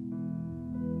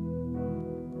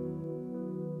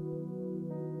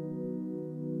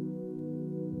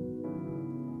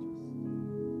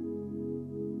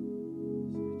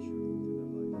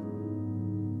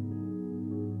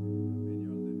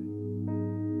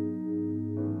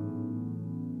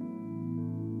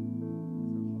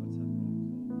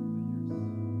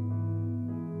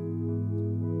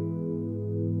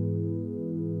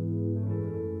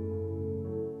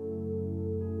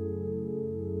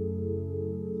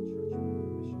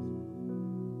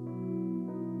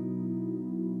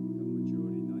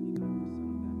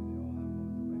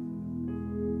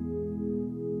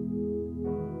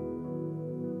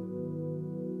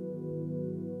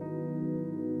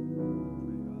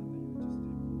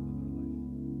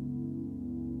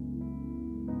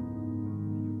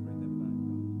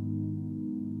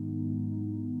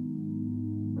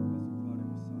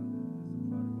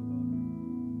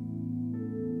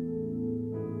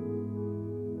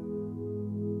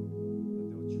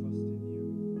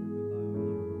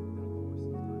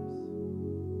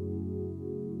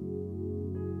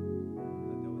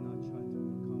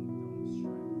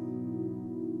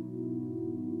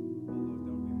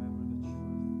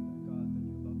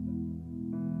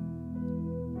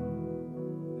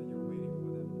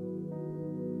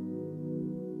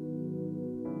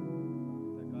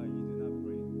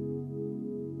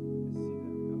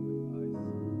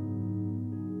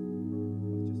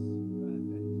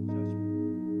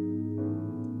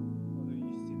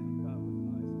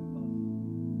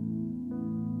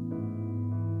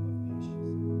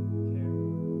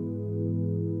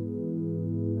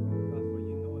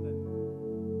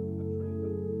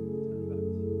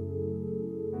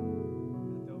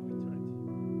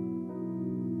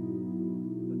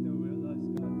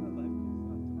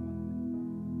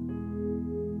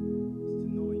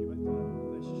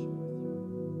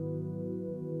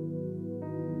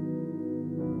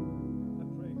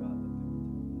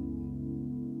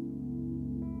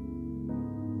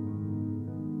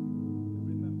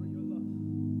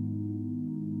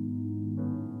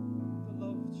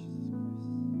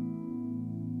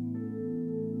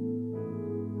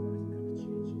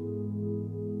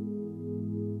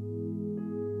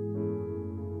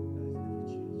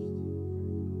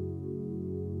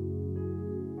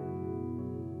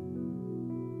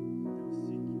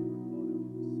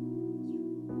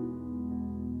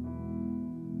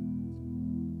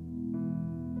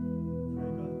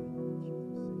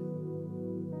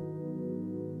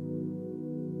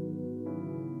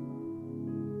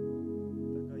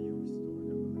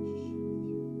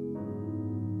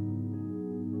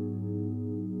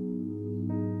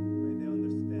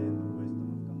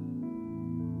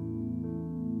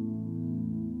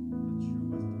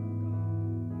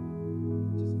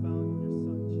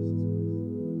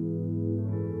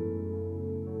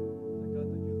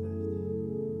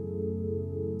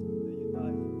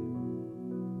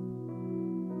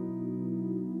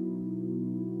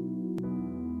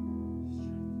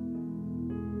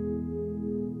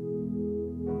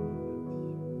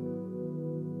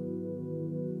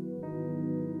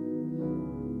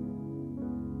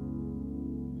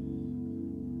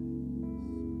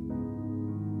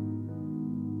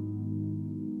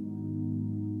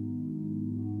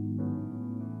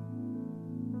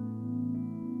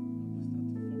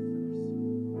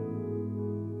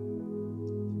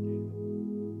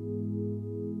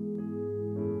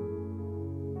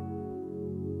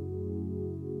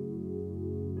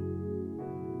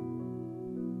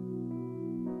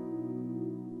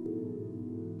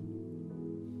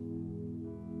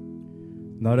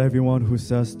 Not everyone who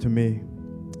says to me,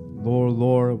 Lord,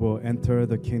 Lord, will enter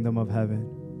the kingdom of heaven,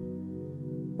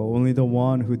 but only the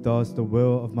one who does the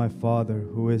will of my Father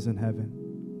who is in heaven.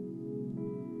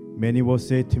 Many will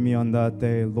say to me on that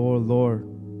day, Lord,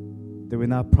 Lord, did we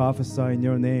not prophesy in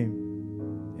your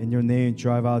name, in your name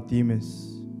drive out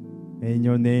demons, and in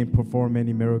your name perform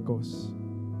many miracles?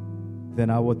 Then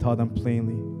I will tell them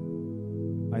plainly,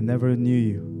 I never knew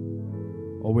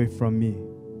you. Away from me,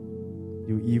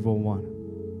 you evil one,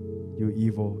 you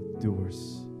evil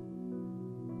doers.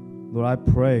 Lord, I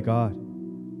pray, God,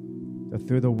 that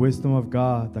through the wisdom of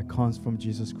God that comes from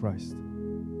Jesus Christ,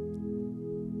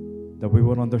 that we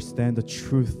would understand the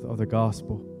truth of the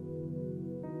gospel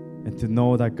and to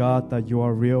know that, God, that you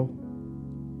are real,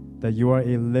 that you are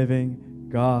a living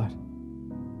God,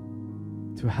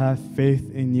 to have faith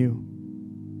in you,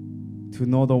 to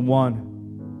know the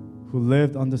one who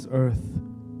lived on this earth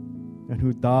and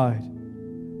who died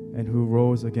and who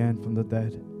rose again from the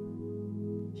dead.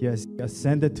 He has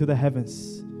ascended to the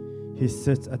heavens. He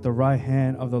sits at the right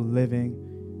hand of the living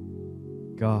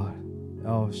God,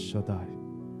 El Shaddai.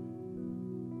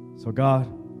 So God,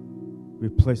 we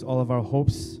place all of our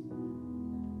hopes,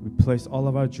 we place all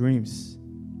of our dreams,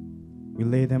 we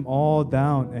lay them all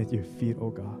down at your feet,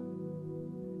 oh God.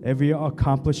 Every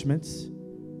accomplishment,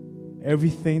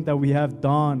 everything that we have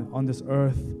done on this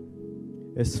earth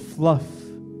is fluff,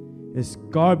 is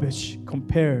garbage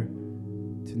compared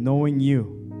to knowing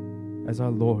you as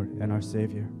our Lord and our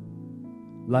Savior.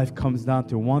 Life comes down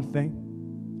to one thing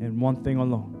and one thing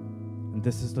alone, and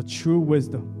this is the true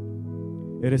wisdom.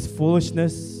 It is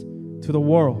foolishness to the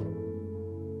world,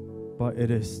 but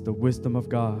it is the wisdom of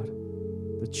God,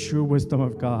 the true wisdom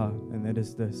of God, and it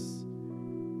is this: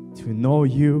 to know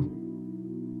you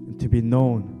and to be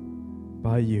known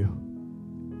by you.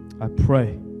 I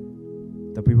pray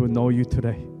that we will know you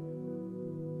today.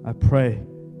 I pray,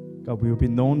 God, we will be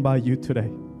known by you today,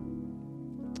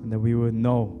 and that we will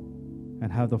know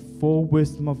and have the full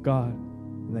wisdom of God,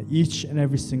 and that each and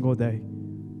every single day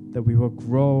that we will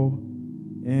grow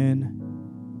in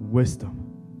wisdom.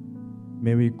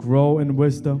 May we grow in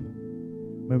wisdom.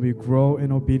 May we grow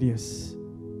in obedience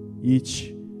each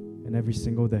and every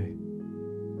single day.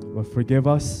 Lord, forgive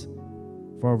us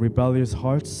for our rebellious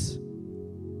hearts,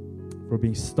 for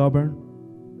being stubborn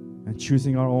and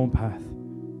choosing our own path.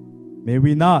 May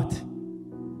we not,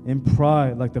 in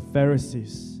pride like the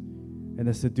Pharisees and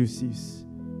the Sadducees,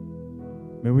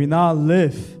 may we not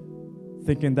live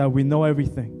thinking that we know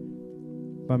everything,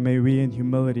 but may we in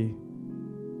humility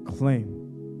claim,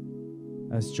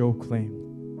 as Job claimed,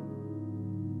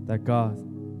 that God,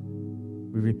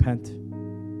 we repent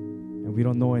and we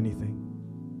don't know anything.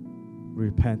 We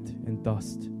repent in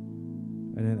dust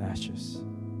and in ashes.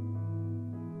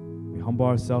 We humble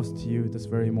ourselves to you this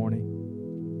very morning,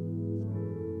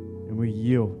 and we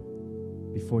yield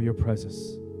before your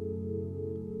presence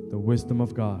the wisdom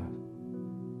of God.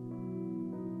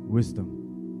 Wisdom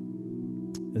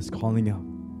is calling out.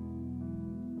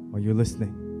 Are you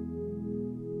listening?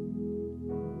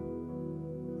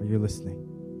 Are you listening?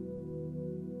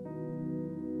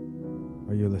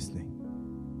 Are you listening?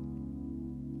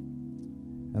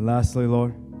 And lastly,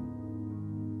 Lord,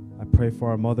 I pray for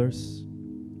our mothers.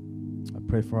 I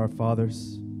pray for our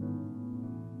fathers.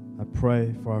 I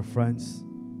pray for our friends.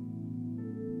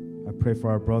 I pray for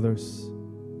our brothers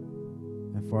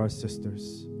and for our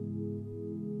sisters,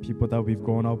 people that we've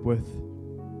grown up with,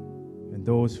 and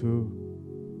those who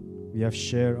we have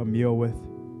shared a meal with,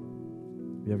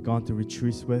 we have gone to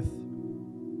retreats with,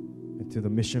 and to the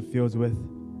mission fields with.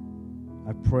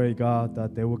 I pray, God,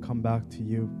 that they will come back to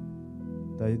you,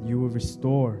 that you will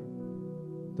restore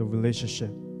the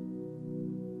relationship,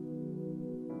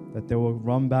 that they will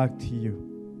run back to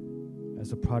you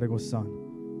as a prodigal son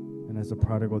and as a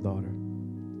prodigal daughter.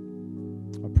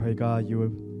 I pray, God, you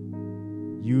will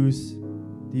use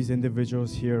these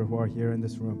individuals here who are here in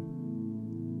this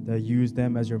room, that use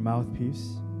them as your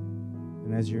mouthpiece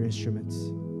and as your instruments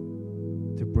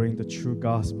to bring the true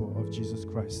gospel of Jesus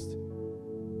Christ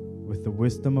with the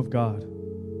wisdom of God,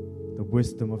 the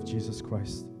wisdom of Jesus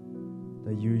Christ,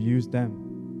 that you use them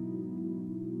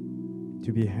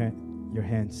to be your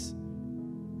hands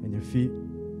and your feet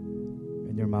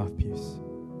and your mouthpiece,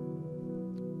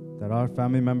 that our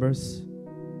family members,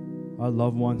 our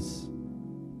loved ones,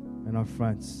 and our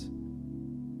friends,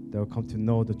 they will come to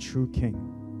know the true King,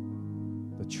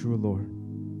 the true Lord,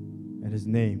 and His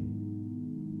name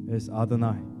is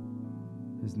Adonai,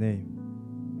 His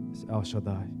name is El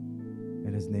Shaddai,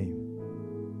 and His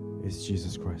name is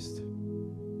Jesus Christ.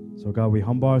 So God, we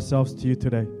humble ourselves to you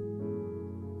today.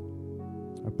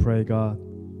 I pray, God,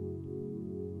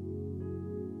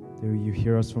 that you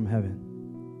hear us from heaven,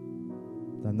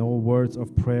 that no words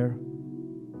of prayer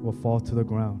will fall to the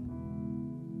ground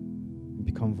and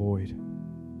become void,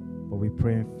 but we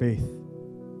pray in faith,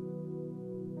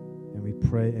 and we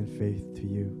pray in faith to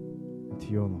you and to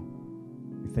you alone.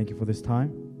 We thank you for this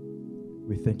time.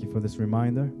 We thank you for this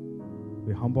reminder.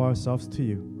 We humble ourselves to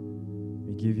you.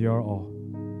 We give you our all.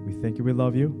 We thank you. We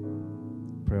love you.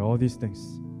 Pray all these things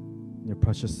in your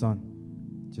precious Son,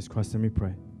 Jesus Christ, and we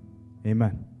pray.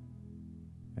 Amen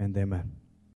and amen.